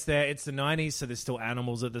he gets there. It's the 90s, so there's still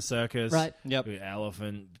animals at the circus. Right. Yep. The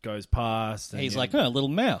elephant goes past. And He's like, oh, little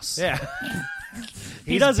mouse. yeah.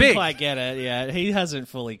 He He's doesn't big. quite get it. Yeah, he hasn't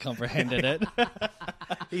fully comprehended it.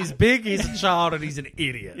 He's big, he's a child, and he's an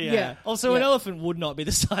idiot. Yeah. Also, an Yeah. elephant would not be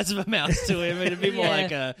the size of a mouse to him. It'd be more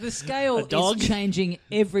like a the scale a dog. is changing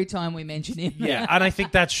every time we mention him. Yeah, and I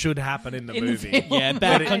think that should happen in the In the movie. film. yeah,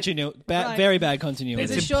 bad Right. continuity. Right. Very bad continuity.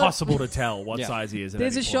 There's It's a shot- impossible to tell what Yeah. size he is. At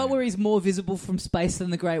There's any a shot point. where he's more visible from space than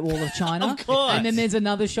the Great Wall of China. Of course. And then there's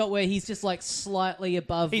another shot where he's just like slightly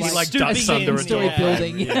above He's he like stooping ducks under in, a story door.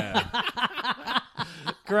 building. Yeah.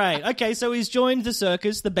 Great. Okay, so he's joined the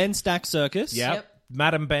circus, the Behnstacks circus. Yep. Yep.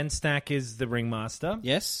 Madam Behnstack is the ringmaster.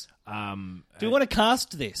 Yes. Do we want to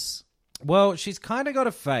cast this? Well, she's kind of got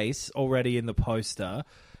a face already in the poster.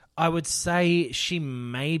 I would say she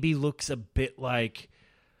maybe looks a bit like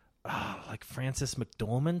Frances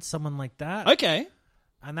McDormand, someone like that. Okay.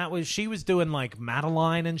 And she was doing like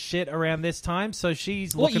Madeline and shit around this time, so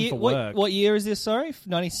she's looking for work. What year is this? Sorry,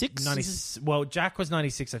 96. Well, Jack was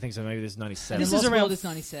 96, I think, so maybe this is 97. This is around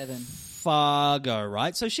 97. Fargo,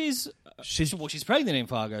 right? So she's pregnant in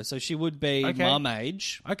Fargo, so she would be mum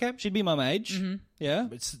age. Okay, she'd be mum age. Mm-hmm. Yeah,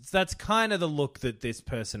 that's kind of the look that this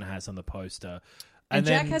person has on the poster. And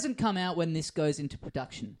Jack hasn't come out when this goes into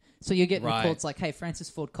production, so you're getting reports like, "Hey,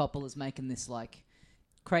 Francis Ford Coppola's making this like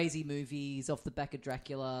crazy movies off the back of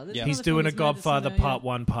Dracula." Yeah. He's doing a Godfather Part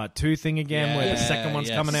 1, Part 2 thing again, where the second one's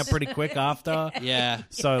coming out pretty quick after. Yeah.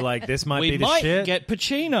 So, like, this might we be the might shit. get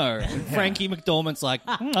Pacino. And Frankie McDormand's like,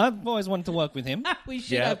 I've always wanted to work with him. We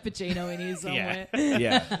should have Pacino in here somewhere.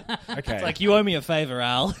 Yeah. Okay. It's like, you owe me a favor,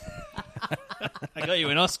 Al. I got you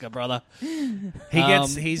an Oscar, brother.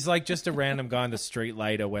 He's like just a random guy on the street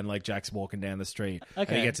later when like Jack's walking down the street. Okay.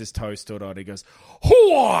 And he gets his toe stood on. He goes,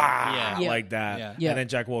 "Hooah!" Like that. Yeah. Yeah. And then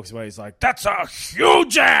Jack walks away. He's like, "That's a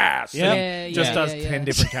huge ass!" Yeah. And just does 10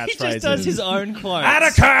 different catchphrases. He just does his own quotes.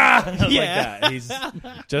 Attica! Like that. He's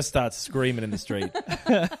just starts screaming in the street.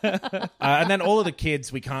 And then all of the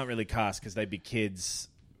kids we can't really cast because they'd be kids.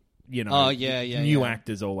 You know, new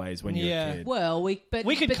actors always when you're a kid. Well, we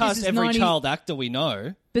could cast every child actor we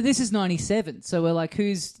know. But this is 97, so we're like,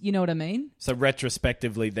 who's, you know what I mean? So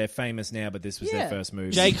retrospectively, they're famous now, but this was their first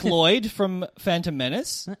movie. Jake Lloyd from Phantom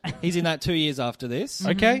Menace. He's in that 2 years after this.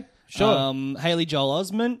 Okay, sure. Haley Joel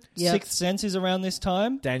Osment. Sixth Sense is around this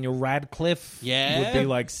time. Daniel Radcliffe would be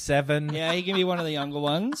like 7. Yeah, he can be one of the younger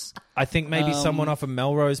ones. I think maybe someone off of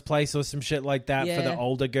Melrose Place or some shit like that for the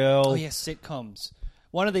older girl. Oh, yes, sitcoms.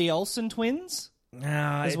 One of the Olsen twins?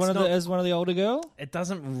 As one of the older girl? It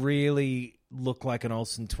doesn't really look like an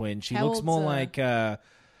Olsen twin. She How looks old's, more like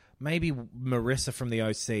maybe Marissa from the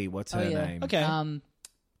OC. What's her name? Okay.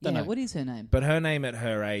 Yeah, what is her name? But her name at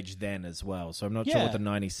her age then as well. So I'm not sure what the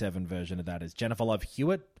 97 version of that is. Jennifer Love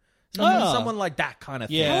Hewitt? Someone like that kind of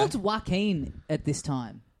thing. How old's Joaquin at this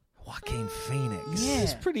time? Joaquin Phoenix. Yeah.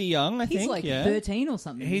 He's pretty young, I think. He's like 13 or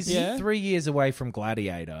something. He's 3 years away from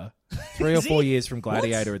Gladiator. 3 or 4 years from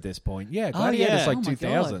Gladiator at this point. Yeah, Gladiator's like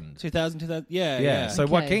 2000. 2000. Yeah. So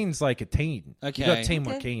Joaquin's like a teen. Okay. You got Teen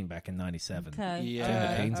Joaquin back in 97. Okay. Yeah.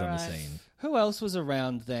 Teen Joaquin's on the scene. Who else was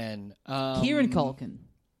around then? Kieran Culkin.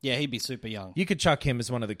 Yeah, he'd be super young. You could chuck him as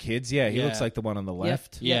one of the kids. Yeah, he looks like the one on the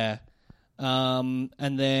left. Yeah. And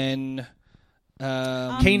then...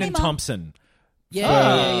 Kenan Thompson. For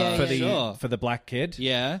the black kid.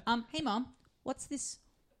 Yeah. Hey, Mom, what's this?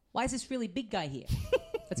 Why is this really big guy here?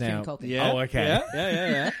 That's Now- Kieran Culkin. Yeah. Oh, okay.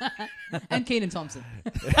 Yeah. And Keenan Thompson.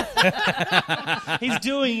 He's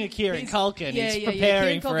doing a Kieran Culkin. Yeah, He's yeah,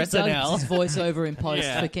 preparing Kieran for Culkin does SNL. his voiceover in post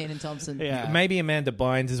Yeah. for Keenan Thompson. Yeah. Maybe Amanda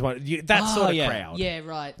Bynes is one. That sort of crowd. Yeah,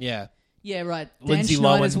 right. Yeah. Yeah, right. Lindsay Dan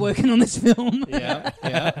Schneider's Lohan. working on this film. Yeah.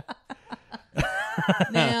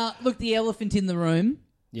 Now, look, the elephant in the room.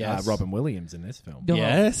 Yes. Robin Williams in this film. Oh,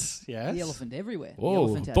 Yes. The elephant everywhere. The Oh,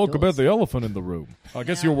 elephant talk outdoors. about the elephant in the room. I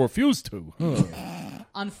guess you'll refuse to.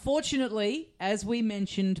 Unfortunately, as we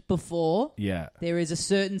mentioned before, Yeah. there is a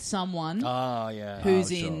certain someone Oh, yeah.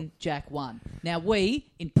 who's in Jack 1. Now,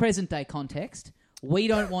 we, in present-day context, we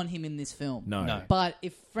don't want him in this film. No. But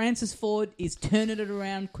if Francis Ford is turning it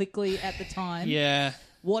around quickly at the time, Yeah.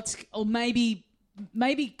 maybe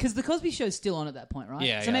because the Cosby Show's still on at that point, right?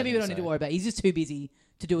 Yeah, So yeah, maybe I we think don't need to so. worry about it. He's just too busy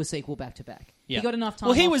to do a sequel back to back. Yeah. He got enough time.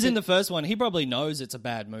 Well, he off was to- in the first one. He probably knows it's a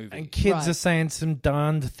bad movie. And kids Right. are saying some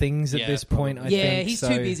darned things at Yeah, this point, I Yeah, think. he's so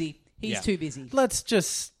too busy. He's Yeah. too busy. Let's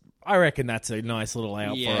just... I reckon that's a nice little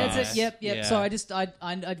out Yeah. for us. That's it. Yep. Yeah. So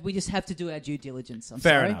we just have to do our due diligence. I'm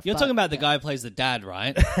Fair sorry, enough. You're but- talking about the guy who plays the dad,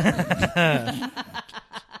 right?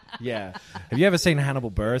 Yeah. Have you ever seen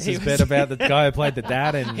Hannibal Buress' bit about the guy who played the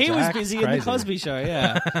dad in He was Jack? busy in the Crazy. Cosby Show,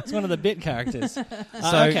 yeah. It's one of the bit characters. So,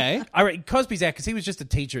 Okay. I reckon Cosby's out because he was just a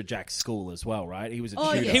teacher at Jack's school as well, right? He was a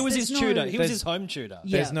Oh, tutor. yes. He was There's his no- tutor. He was There's- his home tutor.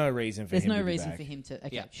 Yeah. There's no reason for There's him no to be reason back. for him to.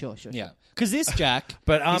 Okay, Yeah. sure. Yeah. Because this Jack,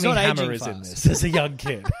 But he's Army not Hammer aging is in fast. this as a young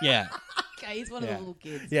kid. Yeah. Okay, he's one of Yeah. the little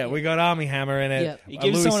kids. Yeah, we got Army Hammer in it. Yeah. He A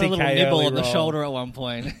gives Louis someone a little CK nibble early on the role. shoulder at one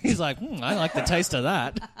point. He's like, I like the taste of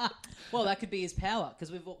that. Well, that could be his power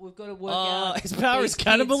because we've got to work Oh, out. his power is kids-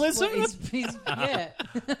 cannibalism? well, yeah.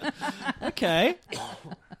 Okay.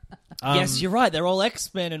 Yes, you're right. They're all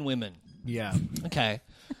X-Men and women. Yeah. Okay.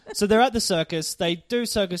 So they're at the circus. They do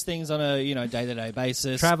circus things on a, day-to-day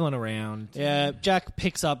basis. Traveling around. Yeah, Jack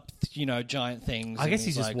picks up, giant things. I and guess he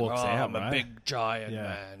he's just like, walks out, I'm a big giant Yeah.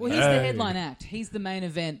 man. Well, he's the headline act. He's the main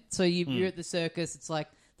event. So you're at the circus. It's like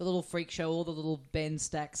the little freak show. All the little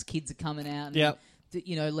Behnstacks kids are coming out. And, Yep.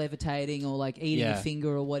 levitating or like eating a finger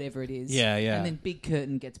or whatever it is. Yeah. And then big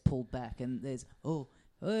curtain gets pulled back, and there's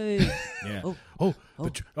hey,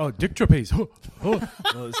 dick trapeze. Stuff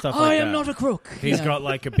like I that. am not a crook. He's got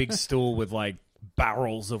like a big stool with like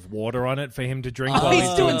barrels of water on it for him to drink. Oh, while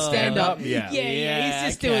he's doing stand stand-up. Yeah.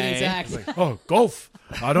 He's just doing his act. Golf.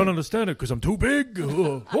 I don't understand it because I'm too big.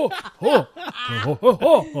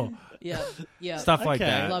 Yeah. Stuff like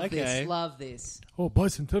that. Love this.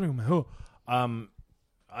 Bicentennial man.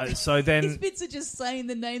 So then These bits are just saying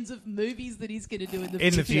the names of movies that he's going to do in the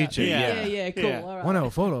in future. the future, Yeah, cool. Yeah. All right. 1 hour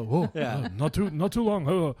photo. Not too long.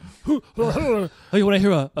 Oh, you want to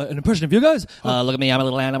hear an impression of you guys? Look at me. I'm a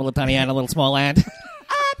little ant. I'm a little tiny ant. I'm a little small ant.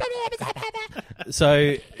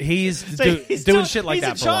 So he's doing shit like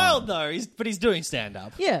that. He's a child, though. He's doing stand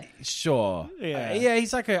up. Yeah. Sure. Yeah. Yeah,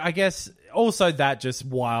 he's like I guess also that just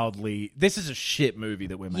wildly. This is a shit movie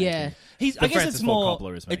that we're making. Yeah. I guess Francis it's Ford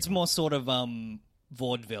more. Coppola is making. It's more sort of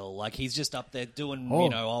vaudeville. Like he's just up there doing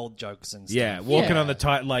old jokes and stuff. Yeah, walking on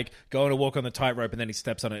the going to walk on the tightrope, and then he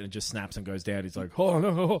steps on it and it just snaps and goes down. He's like, oh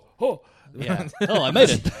no, Yeah. Oh, I made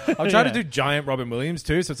it. I'm trying to do giant Robin Williams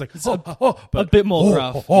too, so it's like a bit more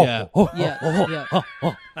rough. Yeah.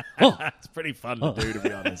 It's pretty fun to do, to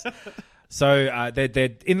be honest. So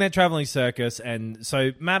they're in their traveling circus, and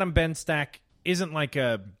so Madame Behnstack isn't like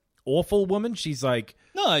a awful woman. She's like,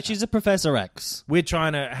 No, she's a Professor X. we're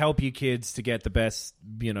trying to help you kids to get the best,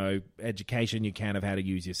 education you can of how to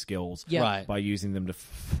use your skills. Yeah. Right. By using them to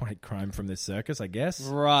fight crime from this circus, I guess.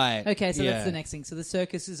 Right. Okay, so Yeah. that's the next thing. So the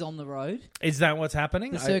circus is on the road. Is that what's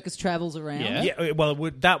happening? The circus travels around. Yeah. Yeah, well,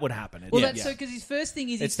 that would happen. Well, Yeah. that's so because his first thing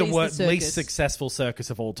is It's he the sees the circus. least successful circus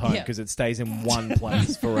of all time Yeah. because it stays in one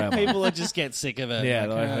place forever. People will just get sick of it. Yeah,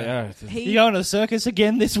 Like, He you going to the circus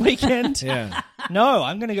again this weekend? yeah. No,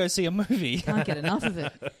 I'm going to go see a movie. can't get enough of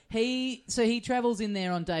it. He travels in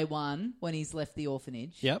there on day one when he's left the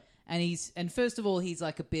orphanage. Yep. And first of all he's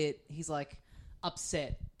like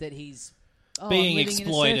upset that he's Being I'm living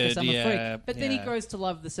exploited, in a circus, I'm a yeah, freak. But then he yeah. grows to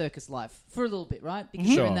love the circus life for a little bit, right? Because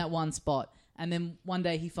Sure. they're in that one spot. And then one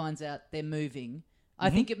day he finds out they're moving. I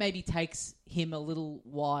think it maybe takes him a little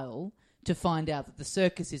while to find out that the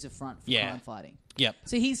circus is a front for crime fighting. Yep.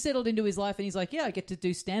 So he's settled into his life and he's like, yeah, I get to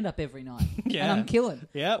do stand-up every night. Yeah. And I'm killing.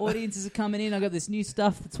 Yep. Audiences are coming in. I got this new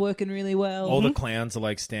stuff that's working really well. All the clowns are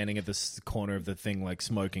like standing at the corner of the thing, like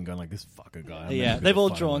smoking, going like, "This fucker guy." I'm Yeah, never they've gonna all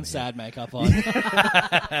find drawn one here." sad makeup on.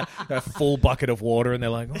 A full bucket of water, and they're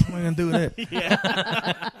like, "What am I going to do with it?"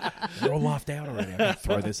 Yeah, they're all laughed out already. I can't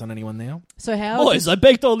throw this on anyone now. So how... Boys, I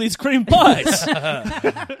baked all these cream pies.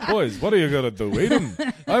 Boys, what are you going to do? Eat them?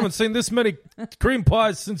 I haven't seen this many cream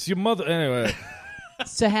pies since your mother. Anyway.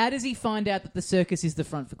 So how does he find out that the circus is the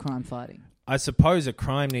front for crime fighting? I suppose a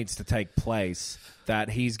crime needs to take place that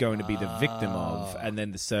he's going to be the victim of, and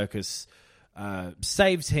then the circus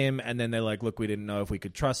saves him, and then they're like, "Look, we didn't know if we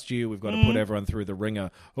could trust you. We've got to put everyone through the ringer."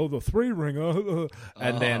 Oh, the three ringer,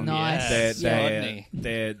 and then nice.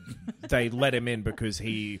 they let him in because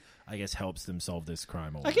he, I guess, helps them solve this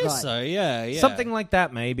crime. Or I guess Right. so, yeah. something like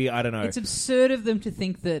that, maybe. I don't know. It's absurd of them to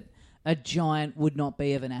think that a giant would not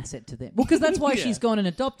be of an asset to them. Well, because that's why she's gone and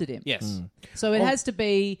adopted him. Yes. So it has to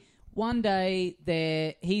be one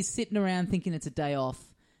day he's sitting around thinking it's a day off,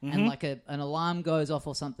 and like an alarm goes off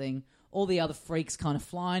or something. All the other freaks kind of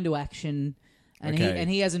fly into action, and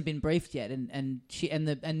he hasn't been briefed yet. And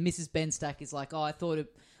Mrs. Behnstack is like, "Oh, I thought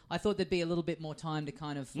there'd be a little bit more time to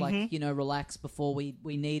kind of relax before we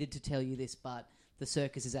needed to tell you this, but the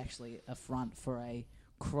circus is actually a front for a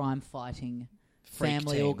crime fighting."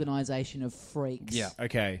 Family team. organisation of freaks. Yeah.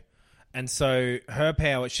 Okay. And so her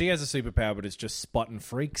power, she has a superpower, but it's just spotting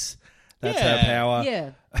freaks. That's Yeah. her power.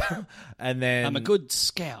 Yeah. And then I'm a good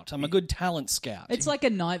scout. I'm a good talent scout. It's like a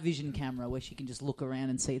night vision camera where she can just look around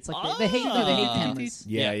and see. It's like the heat cameras.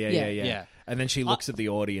 Yeah. And then she looks at the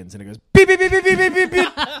audience and it goes beep, beep, beep, beep, beep, beep, beep,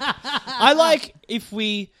 beep. I like if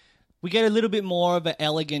we get a little bit more of an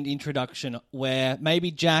elegant introduction where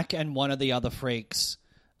maybe Jack and one of the other freaks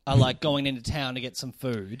are like going into town to get some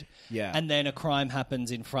food. Yeah. And then a crime happens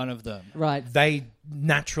in front of them. Right. They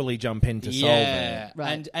naturally jump in to solve it.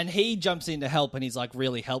 Right. And he jumps in to help and he's like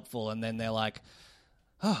really helpful. And then they're like,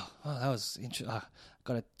 oh that was interesting.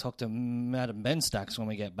 Got to talk to Madame Behnstacks when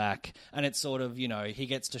we get back. And it's sort of, he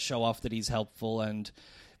gets to show off that he's helpful. And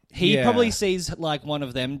he probably sees like one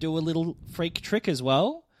of them do a little freak trick as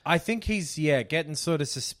well. I think he's, getting sort of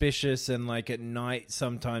suspicious, and like at night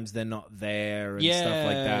sometimes they're not there and stuff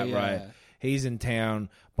like that, right? He's in town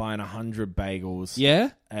buying 100 bagels. Yeah?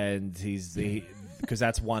 And because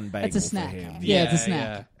that's one bagel It's a snack. for him. Yeah, it's a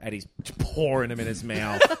snack. And he's pouring them in his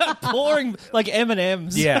mouth. Pouring like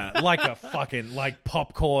M&Ms. Yeah, like a fucking like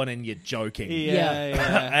popcorn, and you're joking.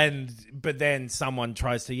 Yeah. But then someone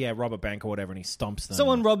tries to rob a bank or whatever, and he stomps them.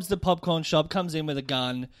 Someone robs the popcorn shop, comes in with a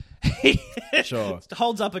gun. Sure.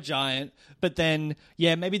 Holds up a giant, but then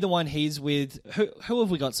maybe the one he's with. Who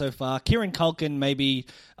have we got so far? Kieran Culkin maybe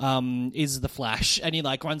is the Flash, and he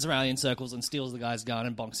like runs around in circles and steals the guy's gun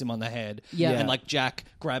and bonks him on the head. Yeah. And like Jack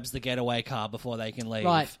grabs the getaway car before they can leave.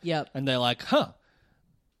 Right. Yep. And they're like, huh.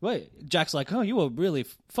 Wait, Jack's like, oh, you were really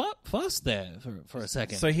fast there for a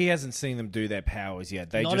second. So he hasn't seen them do their powers yet.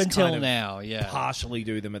 They Not just until kind of now, yeah. partially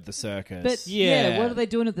do them at the circus. But what are they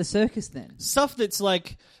doing at the circus then? Stuff that's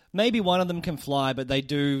like, maybe one of them can fly, but they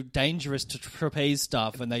do dangerous trapeze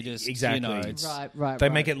stuff, and they just, Exactly. it's, Right. They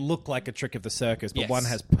make it look like a trick of the circus, but Yes. one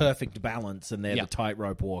has perfect balance, and they're Yeah. the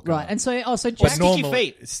tightrope walker. Right, and so Jack, sticky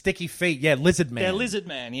feet. Sticky feet, yeah, lizard man. They're lizard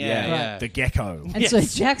man, yeah. The gecko. and so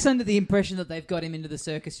Jack's under the impression that they've got him into the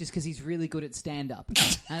circus just because he's really good at stand up,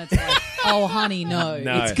 and it's like, oh honey, no.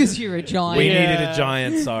 No. It's because you're a giant. We needed a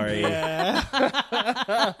giant, sorry.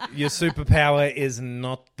 Your superpower is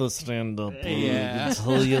not the stand-up. Yeah. I'll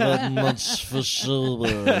tell you that much for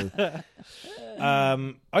sure.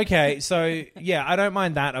 Okay, so I don't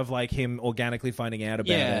mind that of like him organically finding out about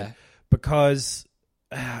it, because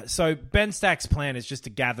so Behnstacks' plan is just to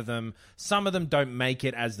gather them. Some of them don't make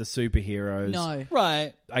it as the superheroes. No,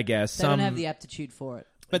 Right. I guess they don't have the aptitude for it.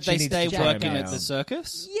 But She they needs stay to try working them at out. the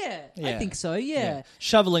circus? Yeah, I Yeah. think so. Yeah.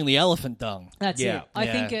 Shoveling the elephant dung. That's Yeah. it. I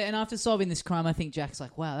Yeah. think, and after solving this crime, I think Jack's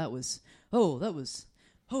like, wow, that was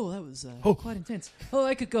quite intense. Oh,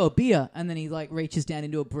 I could go a beer. And then he like reaches down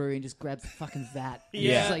into a brewery and just grabs the fucking vat. And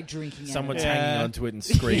Yeah. he's like drinking Someone's out of it. hanging onto it and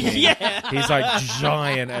screaming. He's like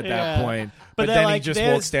giant at that point. But they're then he like, just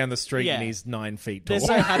there's- walks down the street and yeah. he's 9 feet tall. They're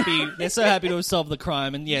so happy. They're so happy to have solved the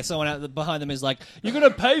crime, and someone out behind them is like, "You're going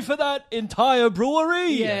to pay for that entire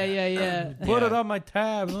brewery." Yeah. Put it on my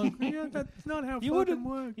tab. I'm like, that's not how You fucking wouldn't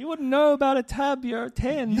works. You wouldn't know about a tab. You're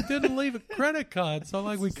 10. You didn't leave a credit card, so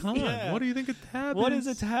like we can't. Yeah. What do you think a tab What is?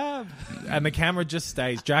 is a tab? And the camera just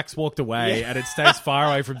stays. Jack's walked away, and it stays far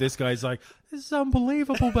away from this guy. He's like, this is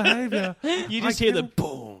unbelievable behavior. You just hear the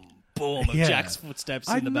boom, boom of Yeah. Jack's footsteps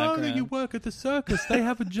I in the know background. that you work at the circus. They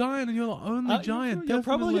have a giant, and you're the only giant. You're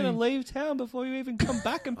probably definitely. going to leave town before you even come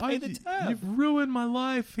back and pay the tab. You've ruined my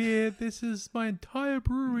life here. This is my entire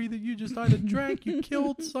brewery that you just either drank, you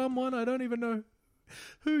killed someone, I don't even know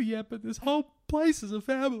who yet, but this whole place is a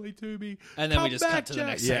family to me. And then we Come just back, cut to the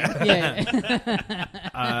Jack. next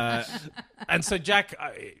Yeah. And so Jack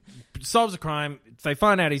solves a crime. They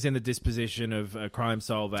find out he's in the disposition of a crime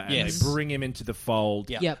solver, and Yes. they bring him into the fold.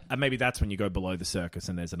 Yep. And maybe that's when you go below the circus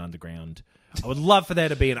and there's an underground. I would love for there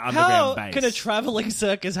to be an How underground base. can a traveling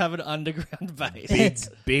circus have an underground base?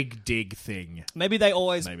 big dig thing. Maybe they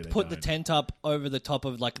always Maybe they put the don't. tent up over the top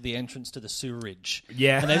of like the entrance to the sewerage.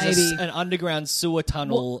 Yeah. And there's Maybe. an underground sewer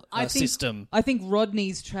tunnel I think, system. I think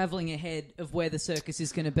Rodney's travelling ahead of where the circus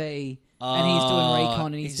is going to be, and he's doing recon,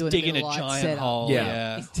 and he's doing digging a, a bit of light giant setup. hole. Yeah.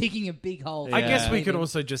 Yeah. He's digging a big hole. I guess we Maybe. could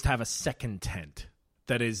also just have a second tent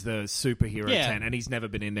that is the superhero Yeah. tent, and he's never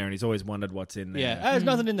been in there, and he's always wondered what's in there. Yeah, there's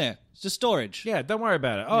nothing in there. It's just storage. Yeah, don't worry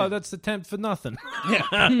about it. Oh, that's the tent for nothing. Yeah.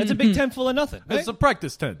 It's a big tent full of nothing. It's a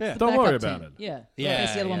practice tent. Don't Backup worry tent. about it. Yeah. Yeah, In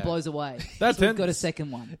case the other one yeah. blows away. That So we've tent- got a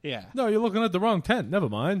second one. Yeah. No, you're looking at the wrong tent. Never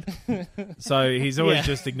mind. So he's always Yeah.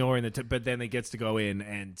 just ignoring the but then he gets to go in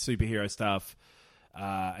and superhero stuff.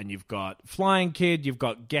 And you've got Flying Kid, you've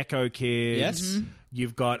got Gecko Kid. Yes. Mhm.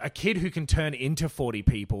 You've got a kid who can turn into 40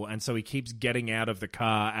 people, and so he keeps getting out of the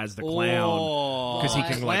car as the clown because he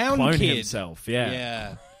can like Clown clone kid. himself. Yeah.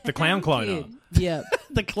 Yeah. The clown cloner. Yeah.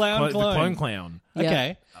 The clown The clone. clone clown.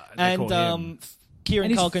 Okay. They And call him- Kieran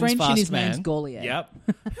And he's Culkin's French fast and his man. name's Gaulier. Yep.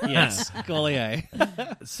 Yes,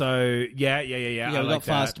 Gaulier. So yeah. Yeah, I we've like got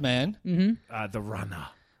fast that. man. The runner.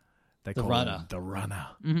 They The call runner. him the runner.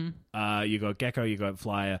 Mm-hmm. You got Gecko, you got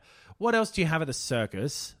Flyer. What else do you have at the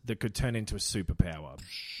circus that could turn into a superpower?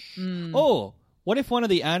 Oh, what if one of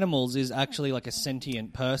the animals is actually like a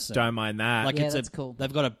sentient person? Don't mind that. Like Yeah, it's that's cool.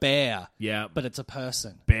 They've got a bear, Yeah, but it's a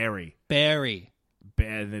person. Barry. Barry.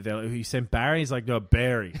 You sent Barry? He's like, no,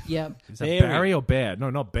 Barry. Yep. Is that Barry. Barry or Bear? No,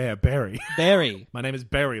 not Bear. Barry. Barry. My name is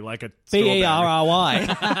Barry, like a strawberry.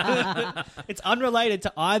 B-E-R-R-Y. It's unrelated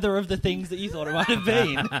to either of the things that you thought it might have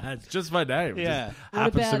been. It's just my name. It Yeah. just What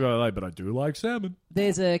happens to about- go like, but I do like salmon.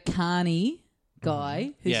 There's a carny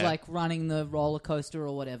guy who's Yeah. like running the roller coaster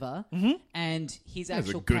or whatever, and his That's a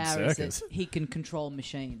actual good power is circus. that he can control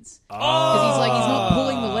machines. Because he's not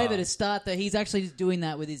pulling the lever to start he's actually just doing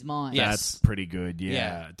that with his mind. Yeah. That's pretty good. Yeah.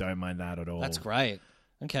 Yeah. Don't mind that at all. That's great.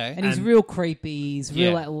 Okay. And he's real creepy. He's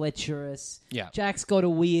real Yeah. lecherous. Yeah. Jack's got a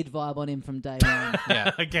weird vibe on him from day one.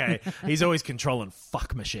 Yeah. Okay. He's always controlling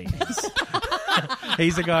fuck machines.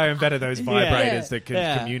 He's the guy who invented those vibrators that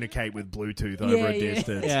can communicate with Bluetooth over a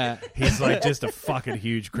distance. Yeah. He's like just a fucking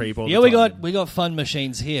huge creep all Yeah, the we time. we got fun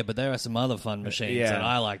machines here, but there are some other fun machines that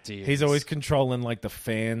I like to use. He's always controlling like the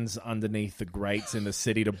fans underneath the grates in the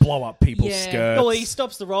city to blow up people's skirts. Well, he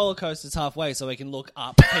stops the roller coasters halfway so he can look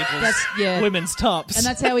up people's women's tops. And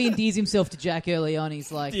that's how he endears himself to Jack early on.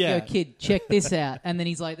 He's like, Yeah. yo, kid, check this out. And then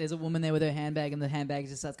he's like, there's a woman there with her handbag, and the handbag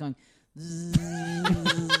just starts going...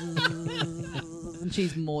 and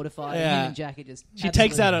she's mortified. Yeah. Him and Jack are just... She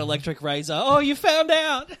takes out an electric razor. Oh, you found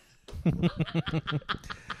out!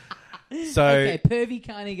 So, okay, pervy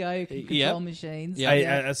kind of guy who can control machines.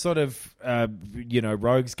 A sort of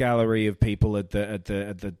rogues gallery of people at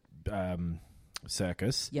the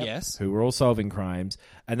circus. Yep. Yes. Who were all solving crimes,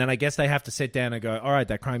 and then I guess they have to sit down and go, all right,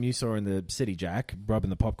 that crime you saw in the city, Jack, robbing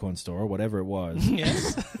the popcorn store or whatever it was.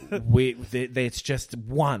 Yes. It's just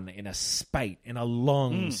one in a spate in a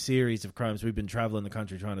long series of crimes we've been traveling the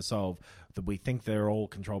country trying to solve that we think they're all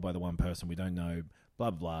controlled by the one person. We don't know,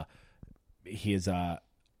 blah, blah. Here's a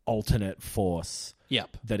alternate force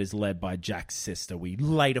that is led by Jack's sister. We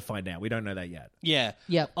later find out. We don't know that yet. Yeah.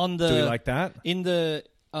 Yep. Do we like that? In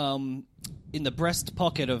the breast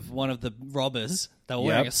pocket of one of the robbers, they were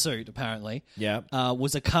wearing a suit apparently. Yeah.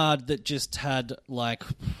 Was a card that just had like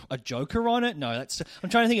a Joker on it. No, I'm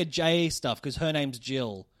trying to think of Jay stuff because her name's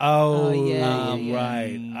Jill. Oh, yeah.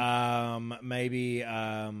 right. Maybe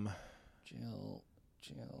Jill.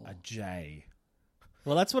 a J.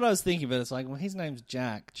 Well, that's what I was thinking, but it's like, well, his name's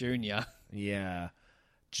Jack Jr. Yeah.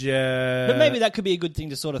 But maybe that could be a good thing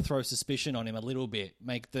to sort of throw suspicion on him a little bit,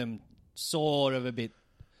 make them sort of a bit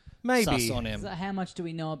sus on him. So how much do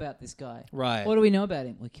we know about this guy? Right. What do we know about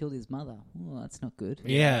him? We killed his mother. Oh, that's not good.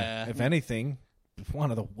 Yeah. If anything,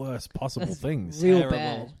 one of the worst possible things. Real Terrible.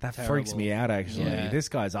 bad. That freaks me out, actually. Yeah. This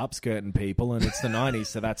guy's upskirting people, and it's the 90s,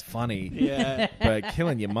 so that's funny. Yeah. But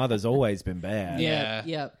killing your mother's always been bad. Yeah.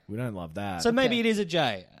 Yeah. We don't love that. So maybe it is a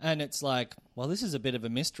J, and it's like, well, this is a bit of a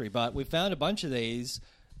mystery, but we found a bunch of these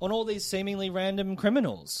on all these seemingly random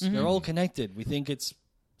criminals. They're all connected. We think it's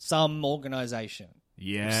some organization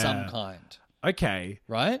of some kind. Okay.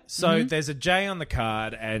 Right? So there's a J on the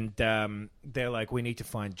card, and they're like, we need to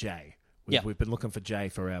find J. We've been looking for J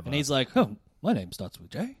forever. And he's like, oh, my name starts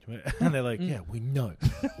with J. And they're like, yeah, we know.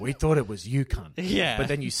 We thought it was you, cunt. Yeah. But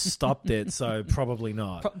then you stopped it, so probably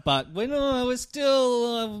not. But we're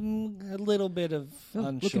still a little bit of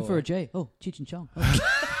unsure. Looking for a J. Oh, Cheech and Chong.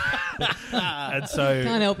 And so...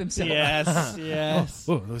 Can't help himself. Yes.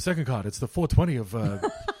 Oh, the second card. It's the 420 of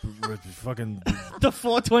fucking... The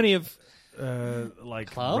 420 of...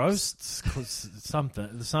 like clubs? roasts,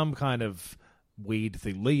 some kind of weed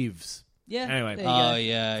thing, leaves. Yeah. Anyway. there you go.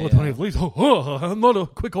 yeah. 420 of leaves. Oh, I'm not a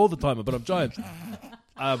quick all the timer, but I'm giant.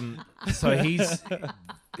 So he's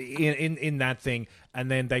in that thing, and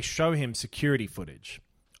then they show him security footage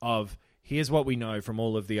of here's what we know from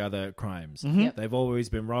all of the other crimes. Yep. They've always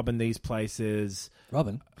been robbing these places.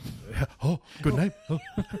 Robin. Oh, good name. Oh.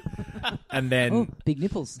 And then Oh, big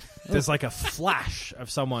nipples. there's like a flash of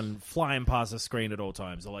someone flying past the screen at all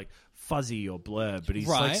times, or like fuzzy or blurred, but he's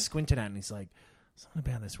like Right. squinting at it and he's like, something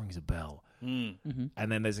about this rings a bell. Mm-hmm.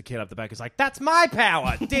 And then there's a kid up the back who's like, that's my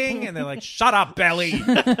power, ding! And they're like, shut up, Belly!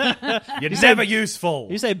 You're never useful!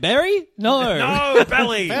 You say Barry? No. No,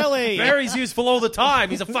 Belly! Belly! Barry's useful all the time.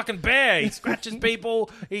 He's a fucking bear. He scratches people.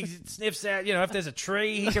 He sniffs out, if there's a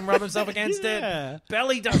tree, he can rub himself against Yeah. it.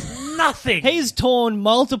 Belly does nothing! He's torn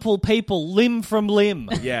multiple people limb from limb.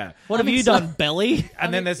 Yeah. What have you done, Belly?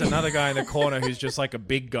 And then there's another guy in the corner who's just like a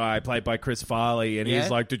big guy played by Chris Farley, and Yeah. he's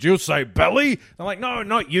like, did you say Belly? I'm like, no,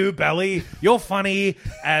 not you, Belly. You're funny,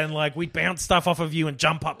 and like we bounce stuff off of you and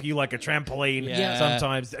jump up you like a trampoline Yeah.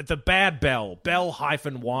 sometimes. The bad Bell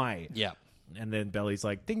 -Y. Yeah. And then Belly's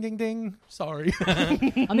like, ding, ding, ding. Sorry.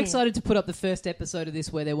 I'm excited to put up the first episode of this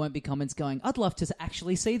where there won't be comments going, I'd love to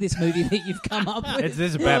actually see this movie that you've come up with. This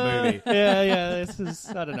is a bad movie. Yeah. This is,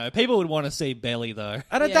 I don't know. People would want to see Belly, though.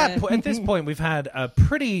 And at Yeah. at this point, we've had a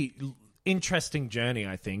pretty interesting journey,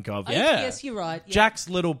 I think, of Yeah. Yes, you're right. Yeah. Jack's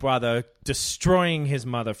little brother destroying his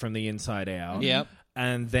mother from the inside out. Yep.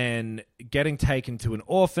 And then getting taken to an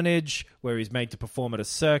orphanage where he's made to perform at a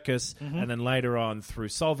circus. And then later on, through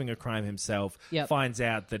solving a crime himself, Yep. finds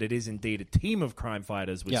out that it is indeed a team of crime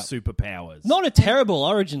fighters with Yep. superpowers. Not a terrible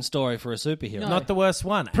origin story for a superhero. No. Not the worst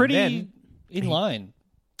one. And Pretty then in line.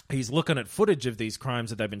 he's looking at footage of these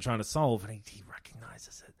crimes that they've been trying to solve, and he recognizes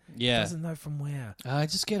recognizes it. Yeah. Doesn't know from where. I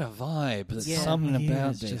just get a vibe. There's Yeah. something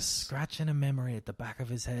about Just this. scratching a memory at the back of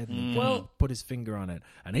his head. And he can put his finger on it.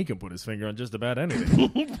 And he can put his finger on just about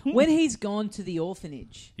anything. When he's gone to the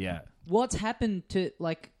orphanage, Yeah. what's happened to,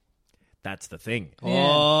 like... That's the thing.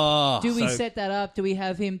 Oh. Do we So- set that up? Do we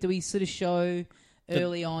have him? Do we sort of show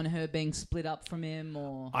early on her being split up from him?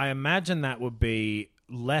 Or I imagine that would be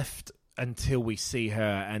left until we see her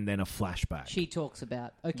and then a flashback. she talks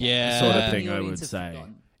about... Okay. Yeah. sort of The thing, I audience would have say.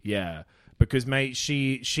 forgotten. Yeah. Because, mate,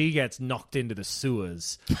 she gets knocked into the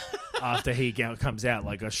sewers after he comes out.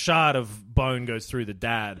 Like, a shard of bone goes through the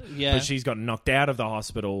dad. Yeah. But she's got knocked out of the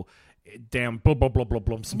hospital down blah, blah, blah, blah,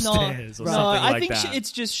 blah, some stairs or something I like think that.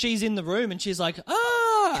 it's just she's in the room and she's like,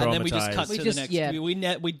 and then we just cut Traumatized. to We the next.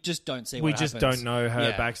 yeah. We just don't see. we what just happens. don't know her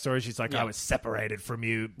Yeah. backstory. She's like, Yeah. I was separated from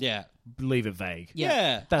you. Yeah, Leave it vague.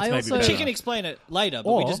 yeah. That's I maybe also- better. She can explain it later,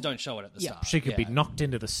 but we Or- just don't show it at the start. She could be knocked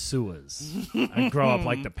into the sewers and grow up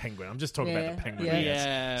like the penguin. I'm just talking Yeah, about the penguin. yeah. I guess.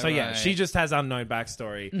 Yeah, So yeah, right. she just has unknown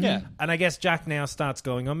backstory. Yeah. And I guess Jack now starts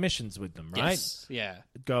going on missions with them, right? Yes. Yeah.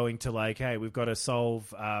 Going to like, hey, we've got to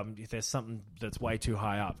solve. If there's something that's way too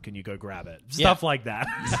high up, can you go grab it? Yeah. Stuff like that.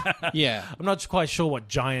 Yeah. I'm not quite sure what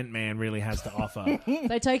Giant Man really has to offer.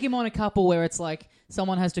 They take him on a couple where it's like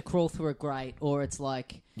someone has to crawl through a grate, or it's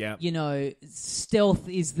like, Yeah. you know, stealth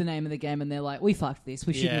is the name of the game, and they're like, we fucked this.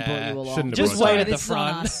 We shouldn't have brought you along. Shouldn't have Just brought you wait along. at the This is on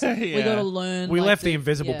front. us. Yeah. We got to learn. We like, left the to-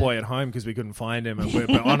 Invisible yeah. Boy at home because we couldn't find him, but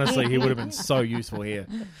honestly, he would have been so useful here.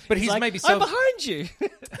 But he's Like, maybe so. I'm behind you.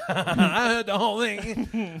 I heard the whole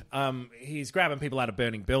thing. He's grabbing people out of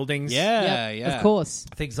burning buildings. Yeah, Yep, yeah. of course.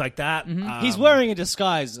 Things like that. He's wearing a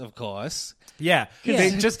disguise, of course. Yeah.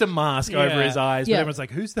 Yeah. Just a mask Yeah. over his eyes, but Yeah. everyone's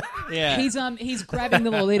like, who's that? Yeah. He's grabbing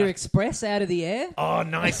the Lolita Express out of the air. Oh,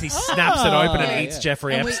 nice. He snaps it open and eats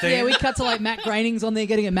Jeffrey And Epstein. we cut to like Matt Groening's on there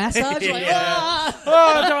getting a massage. Like, ah!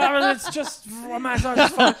 Oh, darling, it's just a massage.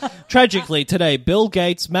 It's fine. Tragically, today, Bill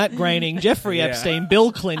Gates, Matt Groening, Jeffrey Yeah. Epstein,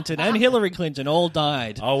 Bill Clinton, and Hillary Clinton all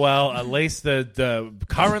died. Oh, well, at least the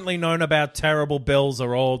currently known about terrible bills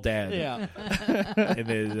are all dead. Yeah. And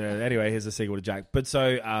there's, anyway, here's a sequel to Jack. But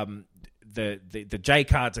so the J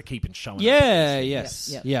cards are keeping showing up. Yeah, yes.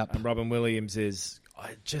 Yeah. Yep. And Robin Williams is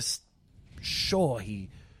just sure he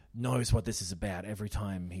knows what this is about every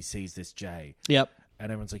time he sees this J. Yep.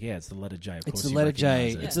 And everyone's like, yeah, it's the letter J. Of It's course the he letter J.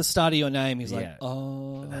 recognizes it. It's the start of your name. He's like, Yeah.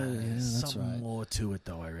 oh, yeah, There's that's some right. more to it,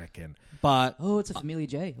 though, I reckon. But Oh, it's a familiar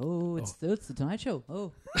J. Oh, it's the Tonight Show.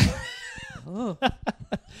 Oh. Oh.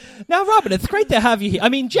 now, Robin, it's great to have you here. I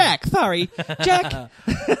mean, Jack. Sorry, Jack.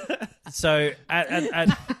 So,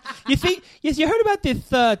 You think? Yes, you heard about this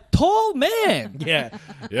tall man.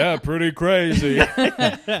 yeah, pretty crazy.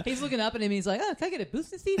 He's looking up at him. He's like, oh, can I get a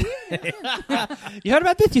booster seat here? You heard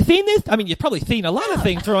about this? You seen this? I mean, you've probably seen a lot of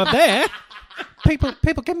things from up there.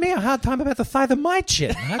 people give me a hard time about the size of my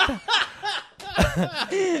chin.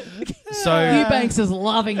 So Eubanks is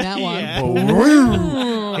loving that one.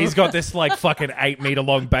 Yeah. he's got this like fucking 8 meter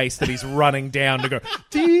long bass that he's running down to go.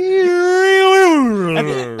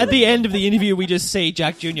 At the end of the interview, we just see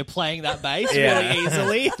Jack Jr. playing that bass really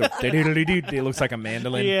easily. It looks like a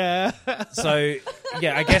mandolin. Yeah. So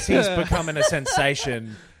yeah, I guess he's becoming a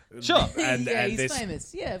sensation. Sure. And, yeah, and he's this,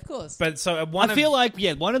 famous. Yeah, of course. but so I feel like,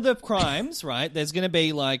 one of the crimes, right, there's going to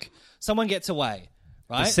be like someone gets away,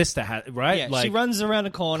 right? the sister had right. Yeah, like she runs around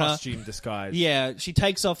a corner. costume disguise. Yeah, she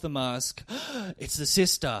takes off the mask. It's the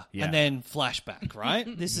sister. Yeah. And then flashback, right?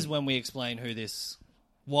 This is when we explain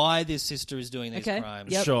why this sister is doing these Okay.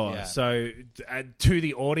 crimes. Yep. Sure. Yeah. So to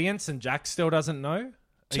the audience, and Jack still doesn't know.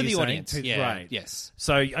 To Are the you saying? audience, yeah, Right. yes.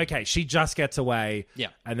 So okay, she just gets away. Yeah.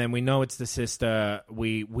 And then we know it's the sister.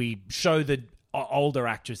 We show the older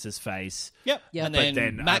actress's face. Yep. Yeah. And But then,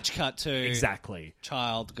 then, match cut to Exactly.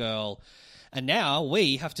 child, girl. And now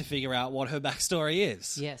we have to figure out what her backstory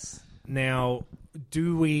is. yes. Now,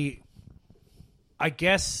 do we? I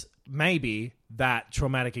guess maybe that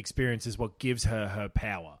traumatic experience is what gives her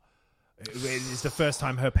power. It's the first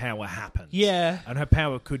time her power happens. Yeah. And her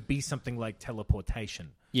power could be something like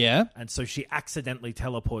teleportation. Yeah. And so she accidentally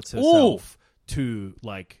teleports herself to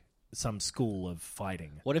like some school of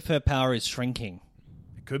fighting. What if her power is shrinking?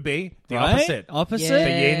 It could be the Right? opposite. Opposite?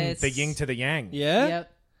 Yeah. The yin to the yang. Yeah.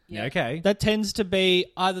 Yep. Yeah, okay. That tends to be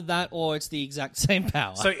either that or it's the exact same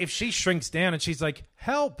power. So if she shrinks down and she's like,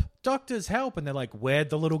 help, doctors, help. And they're like, where'd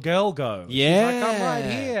the little girl go? Yeah. She's like, I'm right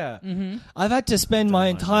here. Mm-hmm. I've had to spend my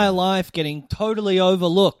entire life getting totally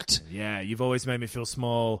overlooked. Yeah, you've always made me feel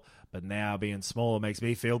small, but now being small makes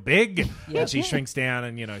me feel big. And she shrinks down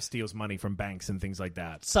and, steals money from banks and things like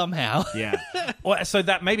that. Somehow. Yeah. So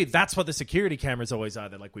that maybe that's what the security cameras always are.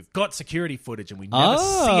 They're like, we've got security footage and we never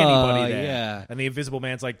see anybody there. Yeah. And the invisible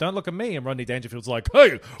man's like, don't look at me. And Rodney Dangerfield's like,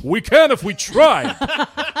 hey, we can if we try.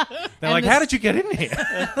 They're like, how did you get in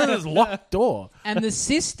here? There's a locked door. And the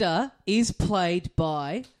sister is played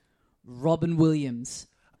by Robin Williams.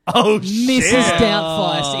 Oh, Mrs. shit.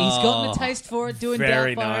 Doubtfire. He's gotten a taste for it doing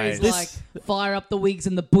Very Doubtfire. nice. He's like, fire up the wigs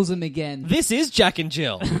in the bosom again. This is Jack and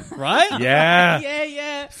Jill, right? Yeah.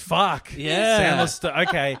 Yeah. Fuck. Yeah.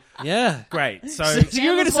 Okay. Yeah. Great. So You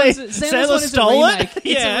were going to say Sandler stole it?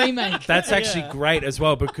 It's a remake. that's actually great as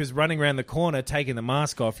well, because running around the corner, taking the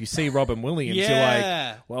mask off, you see Robin Williams.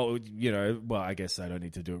 Yeah. You're like, well, I guess I don't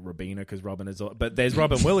need to do it Robina because Robin is... But there's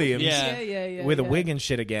Robin Williams Yeah. with a wig and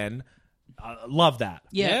shit again. Love that.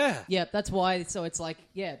 Yeah. That's why. So it's like,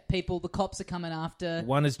 people, the cops are coming after.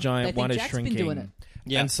 One is They giant, think one is Jack's been shrinking. doing it.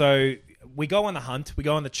 Yeah. And so we go on the hunt, we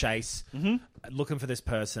go on the chase, looking for this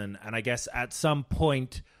person. And I guess at some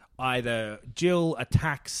point, either Jill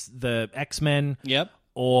attacks the X-Men,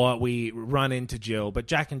 or we run into Jill. But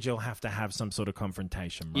Jack and Jill have to have some sort of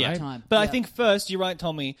confrontation, right? Yeah. But I think first, you're right,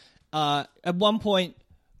 Tommy. At one point,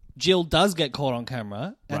 Jill does get caught on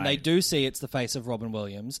camera, and they do see it's the face of Robin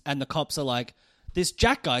Williams, and the cops are like, this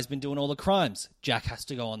Jack guy's been doing all the crimes. Jack has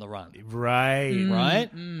to go on the run. Right. Right?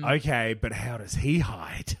 Okay, but how does he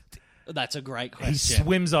hide? That's a great He question.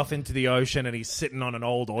 swims off into the ocean and he's sitting on an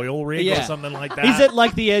old oil rig or something like that. Is it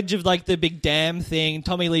like the edge of like the big dam thing?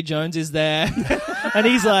 Tommy Lee Jones is there, and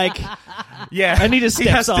he's like, and he just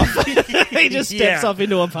steps off. He just steps off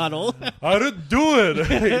into a puddle. I didn't do it.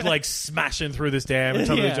 He's like smashing through this dam, and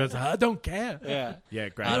Tommy Lee Jones, I don't care. Yeah,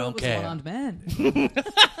 great. I don't care. One-armed man.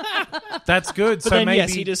 That's good. But so then, maybe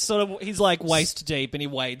yes, he just sort of, he's like waist deep and he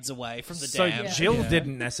wades away from the dam. So Jill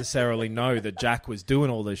didn't necessarily know that Jack was doing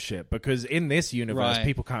all this shit, because in this universe,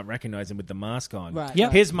 people can't recognize him with the mask on. Right.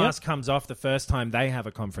 Yep. His mask comes off the first time they have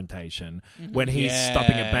a confrontation when he's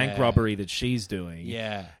stopping a bank robbery that she's doing.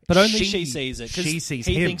 Yeah. But only she sees it. 'cause She sees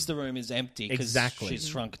he him. thinks the room is empty because she's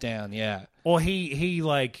shrunk down. Yeah. Or he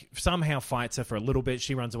like somehow fights her for a little bit.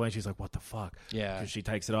 She runs away. She's like, "What the fuck?" Yeah. Because she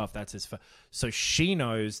takes it off. That's his. So she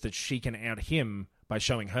knows that she can out him by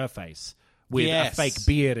showing her face with a fake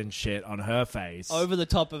beard and shit on her face, Over the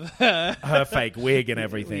top of her. her fake wig and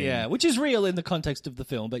everything. Yeah, which is real in the context of the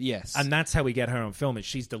film, but yes. And that's how we get her on film. Is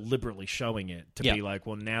she's deliberately showing it to be like,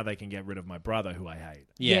 well, now they can get rid of my brother who I hate.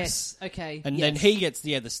 Yes. Okay. And then he gets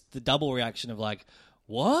the double reaction of like,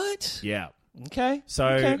 what? Yeah. Okay.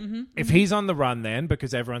 So if he's on the run then,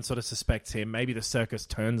 because everyone sort of suspects him, maybe the circus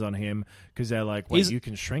turns on him because they're like, wait, you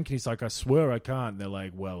can shrink? And he's like, I swear I can't. And they're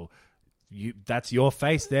like, well, that's your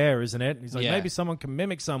face there, isn't it? And he's like, maybe someone can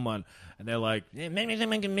mimic someone. And they're like, maybe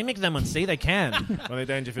someone can mimic them. And see, they can. Well,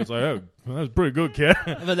 Dangerfield's like, oh, that was pretty good, kid.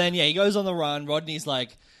 But then, he goes on the run. Rodney's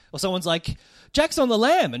like, or someone's like, Jack's on the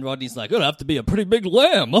lamb. And Rodney's like, it'll have to be a pretty big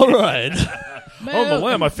lamb. All right. On the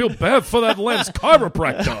lamb, I feel bad for that lamb's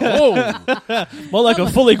chiropractor. Oh. More like a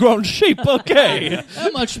fully grown sheep. Okay. How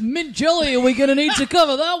much mint jelly are we going to need to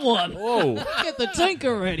cover that one? Whoa. Get the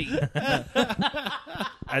tanker ready.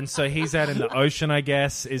 And so he's out in the ocean, I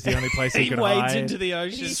guess, is the only place he can hide. He wades into the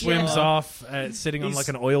ocean. Swims off, sitting on like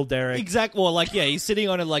an oil derrick. Exactly. Well, he's sitting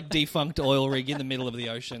on a defunct oil rig in the middle of the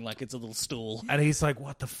ocean, like it's a little stool. And he's like,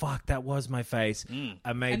 what the fuck? That was my face.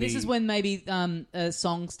 And this is when maybe a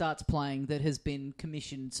song starts playing that has been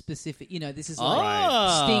commissioned specific. This is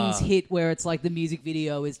like Sting's hit where it's like the music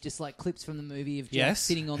video is just like clips from the movie of Jack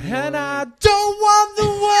sitting on the And oil I rig. don't want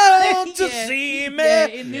the world to see me. Yeah,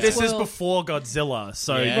 in this is world. before Godzilla.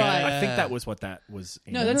 So I think that was what that was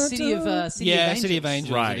in. No, that's City of Angels. City of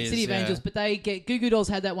Angels. Right. It is, City of Angels, but they get Goo Goo Dolls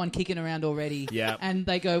had that one kicking around already. Yeah. And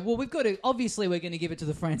they go, well, we've got to, obviously we're going to give it to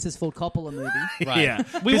the Francis Ford Coppola movie. Right. Yeah.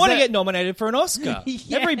 We want to get nominated for an Oscar.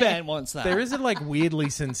 Yeah. Every band wants that. There is a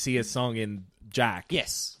weirdly sincere song in Jack.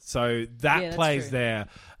 Yes. So that that's plays true. there.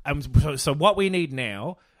 So what we need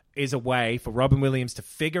now is a way for Robin Williams to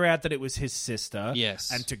figure out that it was his sister.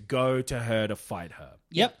 Yes. And to go to her to fight her.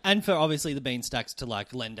 Yep. And for obviously the Behnstacks to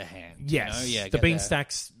lend a hand. Yes. You know? The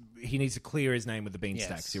Behnstacks, he needs to clear his name with the Behnstacks.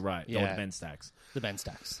 Yes. You're right. Yeah. Or the Behnstacks. The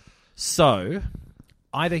Behnstacks. So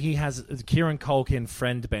either he has Kieran Culkin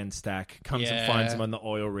friend Behnstack comes and Yeah. finds him on the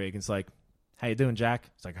oil rig and it's like, how you doing, Jack?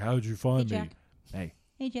 It's like, how'd you find me? Jack. Hey.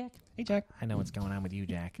 Hey, Jack. Hey, Jack. I know what's going on with you,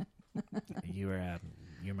 Jack.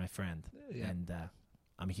 You're my friend, and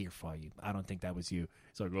I'm here for you. I don't think that was you.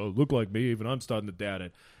 It's like, oh, look like me. Even I'm starting to doubt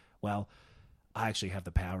it. Well, I actually have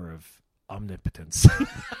the power of omnipotence.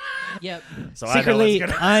 Yep. So Secretly, I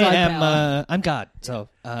know I Side am power. I'm God. So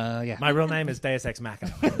yeah. my real name is Deus Ex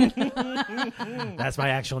Machina. That's my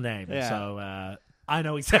actual name. Yeah. So I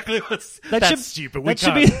know exactly what's... That that's should, stupid. That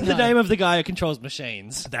should be the name of the guy who controls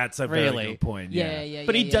machines. That's a really very good point. Yeah.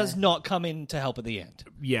 But he yeah. does not come in to help at the end.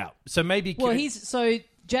 Yeah. So maybe... Well, so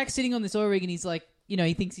Jack's sitting on this oil rig and he's like,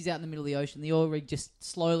 he thinks he's out in the middle of the ocean. The oil rig just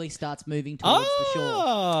slowly starts moving towards the shore.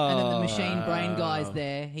 And then the machine brain guy's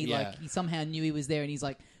there. He somehow knew he was there and he's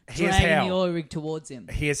like Here's dragging how. the oil rig towards him.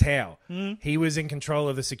 Here's how. He was in control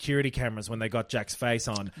of the security cameras when they got Jack's face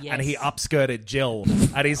on, Yes. and he upskirted Jill.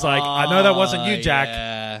 And he's like, I know that wasn't you,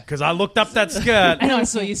 Jack, because I looked up that skirt. And I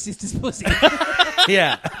saw your sister's pussy.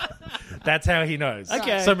 Yeah. That's how he knows.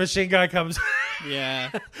 Okay. So Machine Guy comes... Yeah.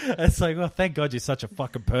 It's like, well, thank God you're such a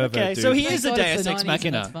fucking pervert, Okay, dude. so he is a Thank God it's Deus Ex the 90s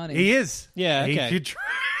and that's Machina. funny. He is. Yeah, He- okay. you tr-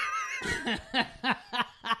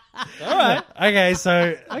 All right. Okay,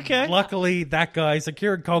 so Okay. luckily that guy, so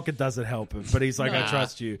Kieran Culkin doesn't help him, but he's like, I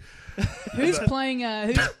trust you. Who's playing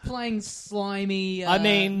slimy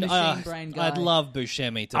machine brain guy? I'd love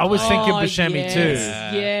Buscemi to I was play. thinking Oh, Buscemi yes,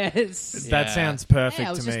 too. Yes. That Yeah. sounds perfect Yeah,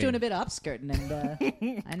 I was to just me. doing a bit of upskirting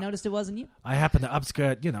and I noticed it wasn't you. I happened to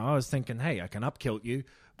upskirt, I was thinking, hey, I can upkilt you,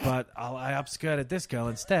 but I upskirted this girl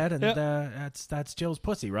instead, and that's Jill's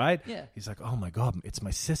pussy, right? Yeah. He's like, oh my God, it's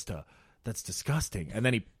my sister. That's disgusting. And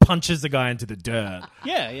then he punches the guy into the dirt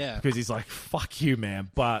Yeah. because he's like, fuck you,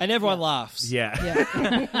 man. But And everyone laughs. yeah.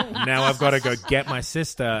 Now I've got to go get my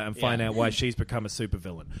sister and find Yeah. out why she's become a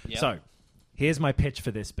supervillain. Yep. So here's my pitch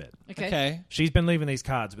for this bit. Okay. She's been leaving these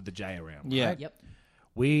cards with the J around. Yeah. Right? Yep.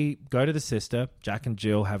 We go to the sister. Jack and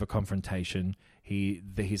Jill have a confrontation.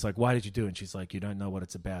 He's like, why did you do it? And she's like, you don't know what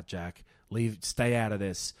it's about, Jack. Stay out of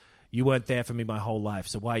this. You weren't there for me my whole life,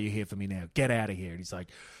 so why are you here for me now? Get out of here. And he's like,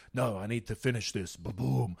 no, I need to finish this.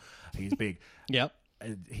 Ba-boom. He's big. Yep.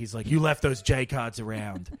 And he's like, you left those J cards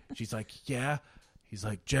around. She's like, yeah. He's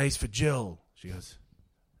like, J's for Jill. She goes,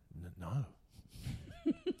 no.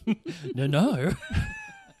 No.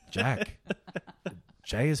 Jack,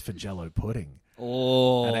 J is for Jello pudding.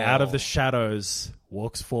 Oh. And out of the shadows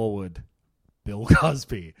walks forward Bill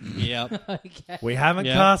Cosby. Yep. Okay. We haven't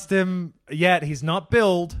Yeah. cast him yet. He's not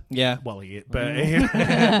billed. Yeah. Well, he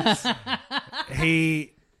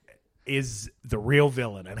he is the real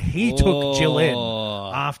villain, and he took Jill in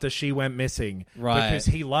after she went missing, Right. Because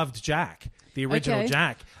he loved Jack, the original Okay.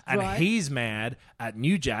 Jack, and Right. he's mad at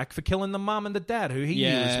new Jack for killing the mum and the dad who he knew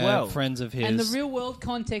as well. friends of his. And the real world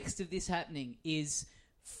context of this happening is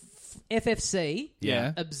FFC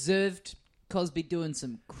Yeah. observed Cosby doing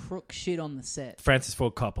some crook shit on the set. Francis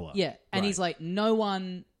Ford Coppola. Yeah, and Right. he's like, no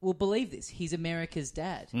one will believe this. He's America's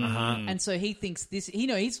dad. And so he thinks this,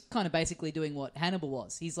 he's kind of basically doing what Hannibal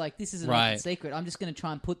was. He's like, this is an Right. open secret. I'm just going to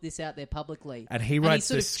try and put this out there publicly. And he writes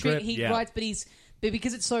sort this of tri- script, He yeah. writes, but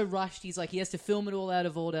because it's so rushed, he's like, he has to film it all out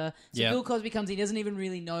of order. So Yeah. Bill Cosby comes in, he doesn't even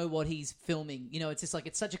really know what he's filming. It's just like,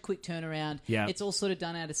 it's such a quick turnaround. Yeah. It's all sort of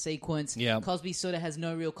done out of sequence. Yeah. Cosby sort of has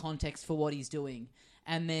no real context for what he's doing.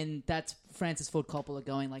 And then that's Francis Ford Coppola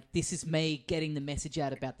going like, this is me getting the message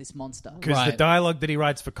out about this monster. Because the Right. dialogue that he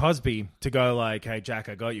writes for Cosby to go like, hey, Jack,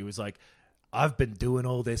 I got you, is like, I've been doing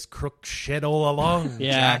all this crook shit all along,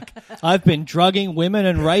 Yeah. Jack. I've been drugging women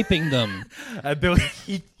and raping them. And Bill,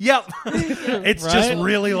 yep. It's just Right?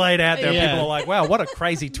 really laid out there. Yeah. People are like, wow, what a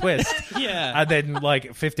crazy twist. Yeah. And then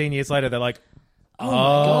like 15 years later, they're like, my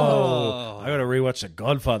God. I got to rewatch The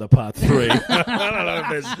Godfather Part 3. I don't know if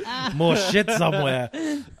there's more shit somewhere.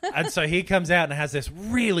 And so he comes out and has this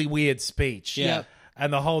really weird speech. Yeah. Yep.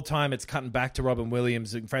 And the whole time it's cutting back to Robin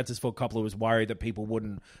Williams, and Francis Ford Coppola was worried that people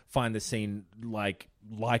wouldn't find the scene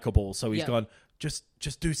likable. So he's Yep. gone, just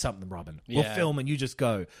do something, Robin. We'll Yeah. film and you just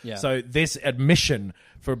go. Yeah. So this admission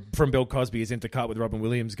from Bill Cosby is intercut with Robin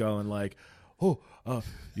Williams going like,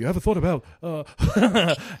 you ever thought about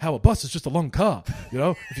how a bus is just a long car?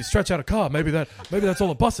 If you stretch out a car, maybe that's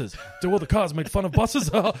all a bus is. Do all the cars make fun of buses?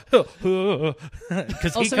 Because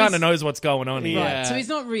he Also, kind he's- of knows what's going on here. Right. So he's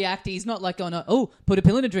not reacting. He's not like going, put a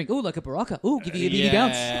pill in a drink. Oh, like a Baraka. Oh, give you a biggie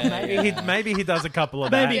bounce. Maybe he does a couple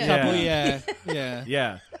of Maybe that. a couple, yeah.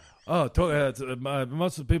 Yeah. Oh,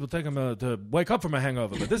 most of the people take him to wake up from a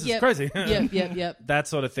hangover, but this is crazy. Yep. That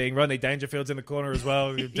sort of thing. Rodney Dangerfield's in the corner as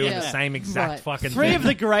well, doing Yeah. the same exact Right. fucking Three thing. of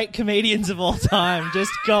the great comedians of all time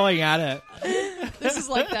just going at it. This is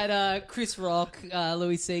like that Chris Rock,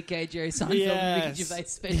 Louis C.K., Jerry Seinfeld, Yes. Ricky Gervais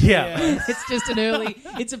special. Yeah. It's just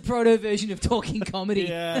it's a proto version of talking comedy.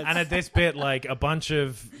 Yeah. And at this bit, like a bunch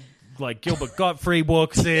of like Gilbert Gottfried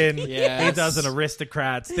walks in. Yes. He does an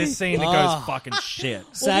Aristocrats. This scene that goes fucking shit.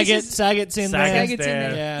 Saggett's in there. Saggett's in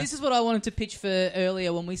there. Yeah. This is what I wanted to pitch for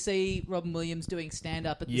earlier when we see Robin Williams doing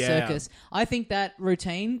stand-up at the circus. I think that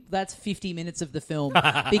routine, that's 50 minutes of the film.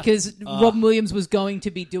 Because Robin Williams was going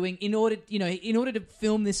to be doing, in order to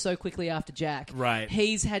film this so quickly after Jack, right,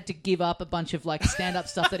 he's had to give up a bunch of like stand-up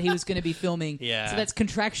stuff that he was going to be filming. Yeah. So that's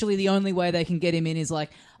contractually the only way they can get him in is like,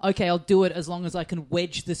 okay, I'll do it as long as I can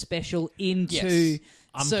wedge the special into... Yes.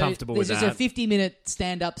 I'm comfortable with that. There's just a 50-minute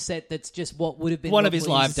stand-up set that's just what would have been one of Robin his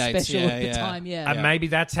live Williams' dates. special Yeah, at the yeah. time. Yeah, And maybe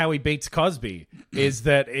that's how he beats Cosby, is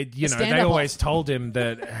that, they stand-up always off. told him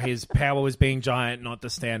that his power was being giant, not the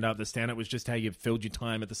stand-up. The stand-up was just how you filled your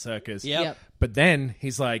time at the circus. Yep. But then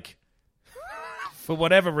he's like, for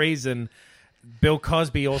whatever reason, Bill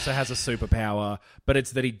Cosby also has a superpower, but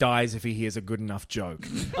it's that he dies if he hears a good enough joke.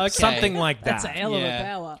 Okay. Something like that. That's a hell of a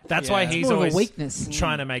power. That's why It's he's more of a always weakness.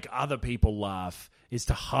 trying to make other people laugh, is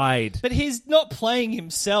to hide. But he's not playing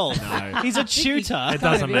himself. No. He's a tutor. It doesn't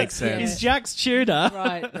Kind of make is, sense. He's Jack's tutor.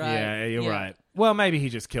 Right. Yeah, you're right. Well, maybe he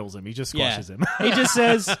just kills him. He just squashes him. He just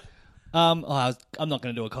says, I'm not going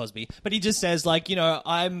to do a Cosby, but he just says, like,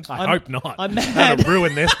 I hope not. I'm That'll mad.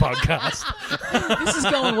 ruin this podcast. This is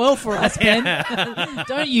going well for us, Ben.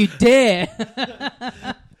 Don't you dare.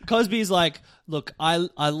 Cosby's like, look, I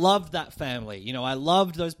loved that family. I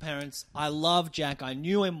loved those parents. I loved Jack. I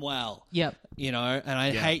knew him well. Yep. And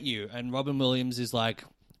I hate you. And Robin Williams is like,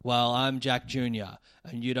 well, I'm Jack Jr.,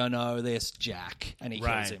 and you don't know this, Jack. And he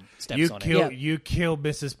kills him, steps on him. You killed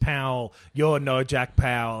Mrs. Powell. You're no Jack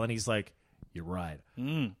Powell. And he's like, you're right.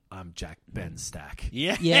 I'm Jack Behnstacks.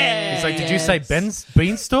 Yeah. He's like, did you say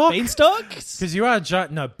Beanstalk? Beanstalk? Because you are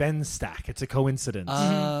no, Behnstacks. It's a coincidence.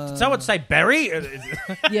 Did someone say Berry?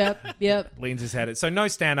 Yep. Leans his head. So no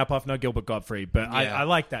stand-up off, no Gilbert Gottfried. But I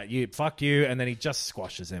like that. Fuck you, and then he just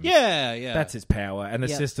squashes him. Yeah. That's his power. And the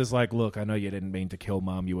Yep. sister's like, look, I know you didn't mean to kill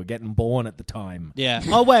Mum. You were getting born at the time. Yeah.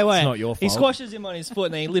 Oh, wait. It's not your He fault. squashes him on his foot,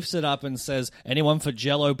 and then he lifts it up and says, anyone for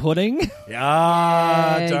Jello pudding? Don't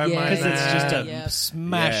Yeah, mind yeah. that. Because it's just a Yeah.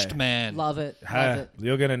 smashed Yeah. man. Love it. Love it.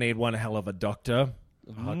 You're going to need one hell of a doctor.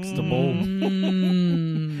 Huxtable.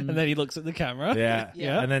 And then he looks at the camera. Yeah.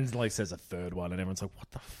 Yeah. And then says a third one, and everyone's like,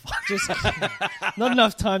 what the fuck? Just not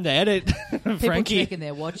enough time to edit, People Frankie. checking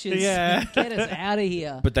their watches. Yeah. Get us out of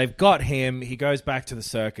here. But they've got him. He goes back to the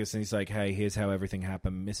circus, and he's like, hey, here's how everything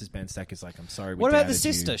happened. Mrs. Behnstacks is like, I'm sorry we What about the doubted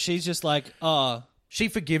you." sister? She's just like, oh, She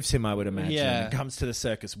forgives him, I would imagine, Yeah. and comes to the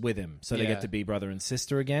circus with him. So they Yeah. get to be brother and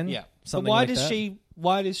sister again. yeah. Something But why like does that.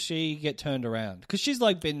 why does she get turned around? Because she's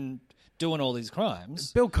like been doing all these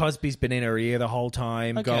crimes. Bill Cosby's been in her ear the whole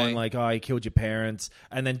time, Okay. going like, oh, he killed your parents.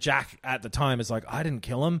 And then Jack at the time is like, I didn't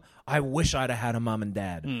kill him. I wish I'd have had a mum and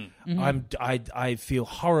dad. I feel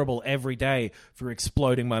horrible every day for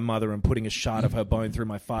exploding my mother and putting a shard of her bone through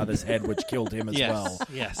my father's head, which killed him as Yes. well.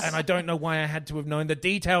 Yes. And I don't know why I had to have known the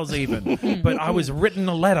details even. But I was written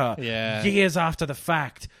a letter Yeah. years after the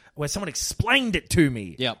fact where someone explained it to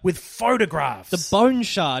me Yep. with photographs. The bone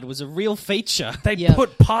shard was a real feature. They Yeah.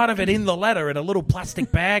 put part of it in the letter in a little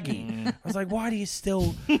plastic baggie. I was like, why do you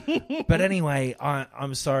still... But anyway,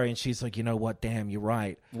 I'm sorry. And she's like, you know what? Damn, you're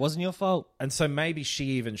right. It wasn't your fault. And so maybe she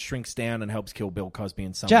even shrinks down and helps kill Bill Cosby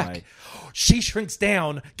in some Jack. way. She shrinks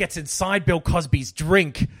down, gets inside Bill Cosby's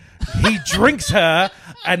drink. He drinks her,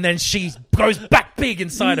 and then she goes back big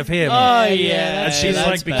inside of him. Oh, yeah. And she's that's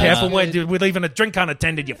like, be bad. careful, we're leaving a drink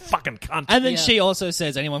unattended, you fucking cunt. And then Yeah. she also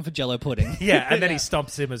says, anyone for Jello pudding? yeah, and then he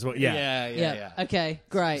stomps him as well. Yeah. Yeah. Okay.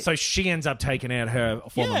 Great. So she ends up taking out her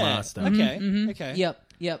former master. Okay. Okay.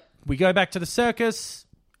 Yep. We go back to the circus.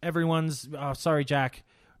 Everyone's, oh, sorry, Jack.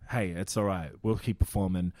 Hey, it's all right. We'll keep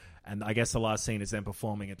performing. And I guess the last scene is them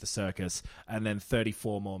performing at the circus, and then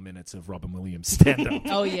 34 more minutes of Robin Williams stand-up.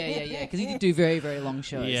 Oh, yeah. Because he did do very, very long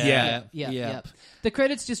shows. Yeah. Yep. The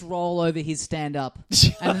credits just roll over his stand-up,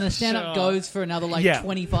 and then the stand-up goes for another,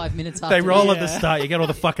 25 minutes after They roll that. at the start. You get all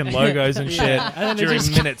the fucking logos and shit then it during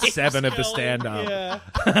just minute 7 of the stand-up.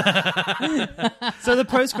 Yeah. So the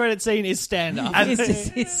post-credit scene is stand-up. It's just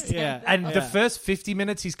his stand-up. And the first 50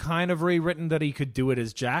 minutes, he's kind of rewritten that he could do it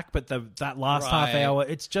as Jack, but that last half Right. hour,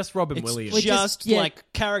 it's just Robin It's Williams. just yeah.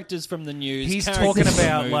 like characters from the news. He's characters talking from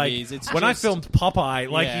about, movies. like, It's when I just- filmed Popeye,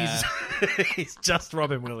 like, Yeah. he's just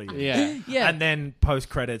Robin Williams. Yeah. Yeah. And then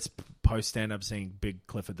post-credits, post-stand-up, seeing Big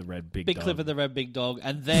Clifford the Red Big Big Dog. Clifford the Red Big Dog,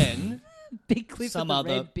 and then Big Cliff Some of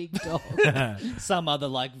the other- Red Big Dog. some other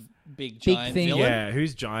like big Big giant thing. villain. Yeah,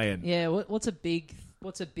 who's giant? Yeah, what's a big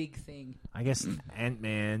thing? I guess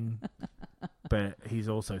Ant-Man, but he's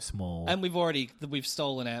also small. And we've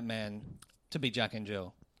stolen Ant-Man to be Jack and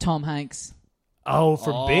Jill. Tom Hanks. Oh,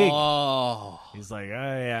 from Big. Oh. He's like, oh,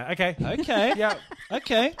 yeah. Okay. Okay. Yeah.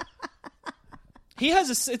 Okay. He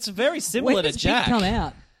has it's very similar When to does Jack. Big come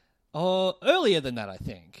out? Oh, earlier than that, I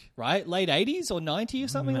think. Right? Late 80s or 90 or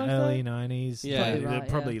something like that? Early 90s. Yeah.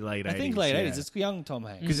 Probably late 80s. I think late yeah. 80s. It's young Tom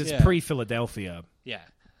Hanks. Because it's Yeah. pre-Philadelphia, Yeah.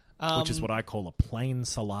 which is what I call a plain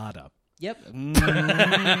salada. Yep.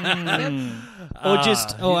 Or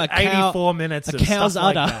just a cow, 84 minutes a of cow's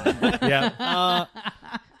stuff udder. like that. Yeah.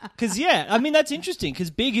 Because, yeah, I mean, that's interesting because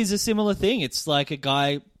Big is a similar thing. It's like a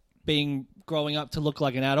guy growing up to look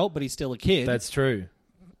like an adult, but he's still a kid. That's true.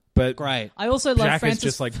 But great. I also love Jack Francis. is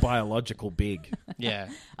just like biological Big. Yeah.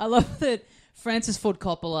 I love that Francis Ford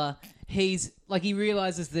Coppola. He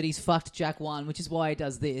realizes that he's fucked Jack 1, which is why he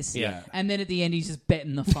does this. Yeah. And then at the end, he's just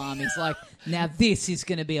betting the farm. He's like, now this is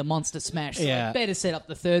going to be a monster smash. So Yeah. I better set up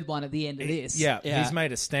the third one at the end of this. Yeah, he's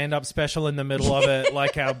made a stand-up special in the middle of it,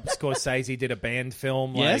 like how Scorsese did a band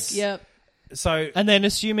film. Yes. Yep. So, And then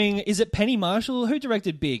assuming, is it Penny Marshall? Who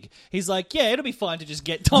directed Big? He's like, yeah, it'll be fine to just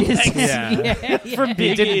get Tom Hanks yeah. from He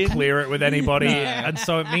Big didn't in. clear it with anybody, and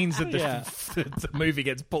so it means that Yeah. the movie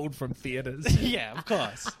gets pulled from theaters. Yeah, of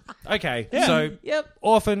course. Okay, Yeah. so Yep.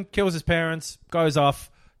 orphan kills his parents, goes off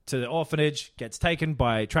to the orphanage, gets taken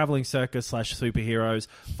by traveling circus / superheroes,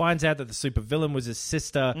 finds out that the supervillain was his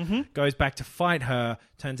sister, goes back to fight her.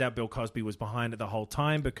 Turns out Bill Cosby was behind it the whole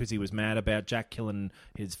time because he was mad about Jack killing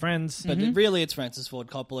his friends. But really, it's Francis Ford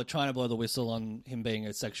Coppola trying to blow the whistle on him being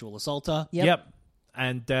a sexual assaulter. Yep.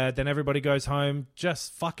 And then everybody goes home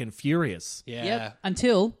just fucking furious. Yeah. Yep.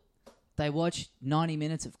 Until they watch 90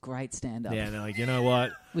 minutes of great stand-up. Yeah, and they're like, you know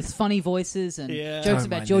what? With funny voices and Yeah. jokes Oh,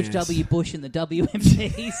 about my George news. W. Bush and the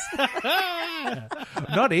WMDs.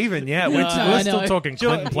 Not even yet. We're I still know. talking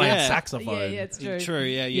Clinton playing yeah. saxophone. yeah, it's true. True,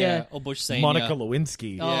 yeah. Yeah. Or Bush Senior. Monica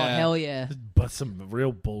Lewinsky. Oh, Yeah. hell yeah. But some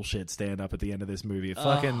real bullshit stand up at the end of this movie.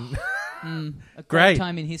 Fucking A great Great.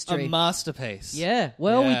 time in A history. masterpiece. Yeah,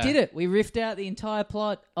 well, Yeah. we did it. We riffed out the entire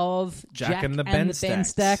plot of Jack and the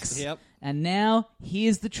Behnstacks. Behnstacks. Yep. And now,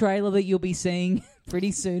 here's the trailer that you'll be seeing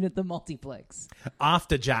pretty soon at the multiplex.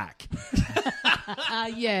 after Jack.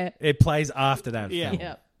 Yeah. It plays after that Yeah. film.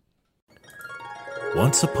 Yeah.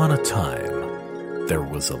 Once upon a time, there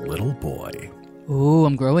was a little boy Oh,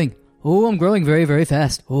 I'm growing. Oh, I'm growing very, very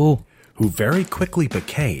fast. Oh. who very quickly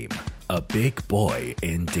became a big boy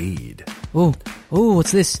indeed. Oh,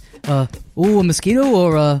 what's this? A mosquito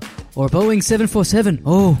or a Boeing 747?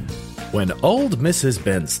 Oh. When old Mrs.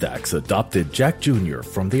 Behnstacks adopted Jack Jr.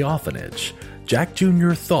 from the orphanage, Jack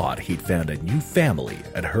Jr. thought he'd found a new family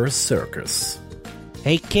at her circus.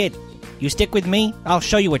 Hey kid, you stick with me? I'll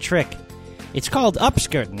show you a trick. It's called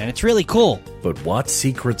upskirting and it's really cool. But what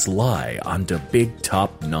secrets lie under Big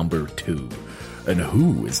Top Number 2? And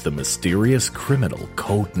who is the mysterious criminal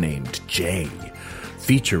codenamed Jay?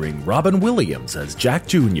 Featuring Robin Williams as Jack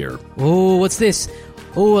Jr., Oh, what's this?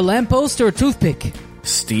 Oh, a lamppost or a toothpick?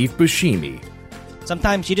 Steve Buscemi,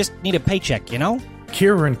 Sometimes you just need a paycheck, you know?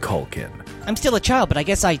 Kieran Culkin, I'm still a child, but I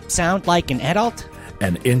guess I sound like an adult.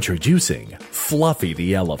 and introducing Fluffy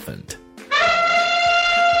the Elephant.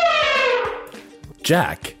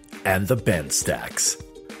 Jack and the Behnstacks.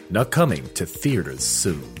 Now coming to theaters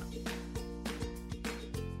soon.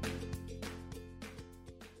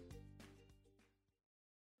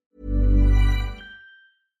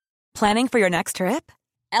 Planning for your next trip?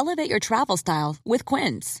 Elevate your travel style with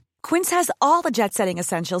Quince. Quince has all the jet-setting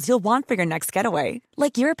essentials you'll want for your next getaway,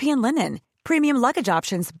 like European linen, premium luggage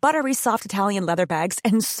options, buttery soft Italian leather bags,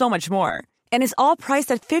 and so much more. And is all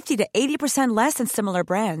priced at 50 to 80% less than similar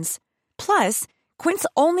brands. Plus, Quince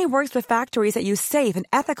only works with factories that use safe and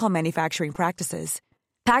ethical manufacturing practices.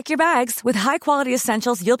 Pack your bags with high-quality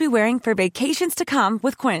essentials you'll be wearing for vacations to come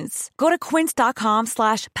with Quince. Go to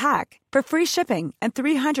quince.com/pack for free shipping and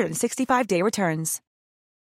 365-day returns.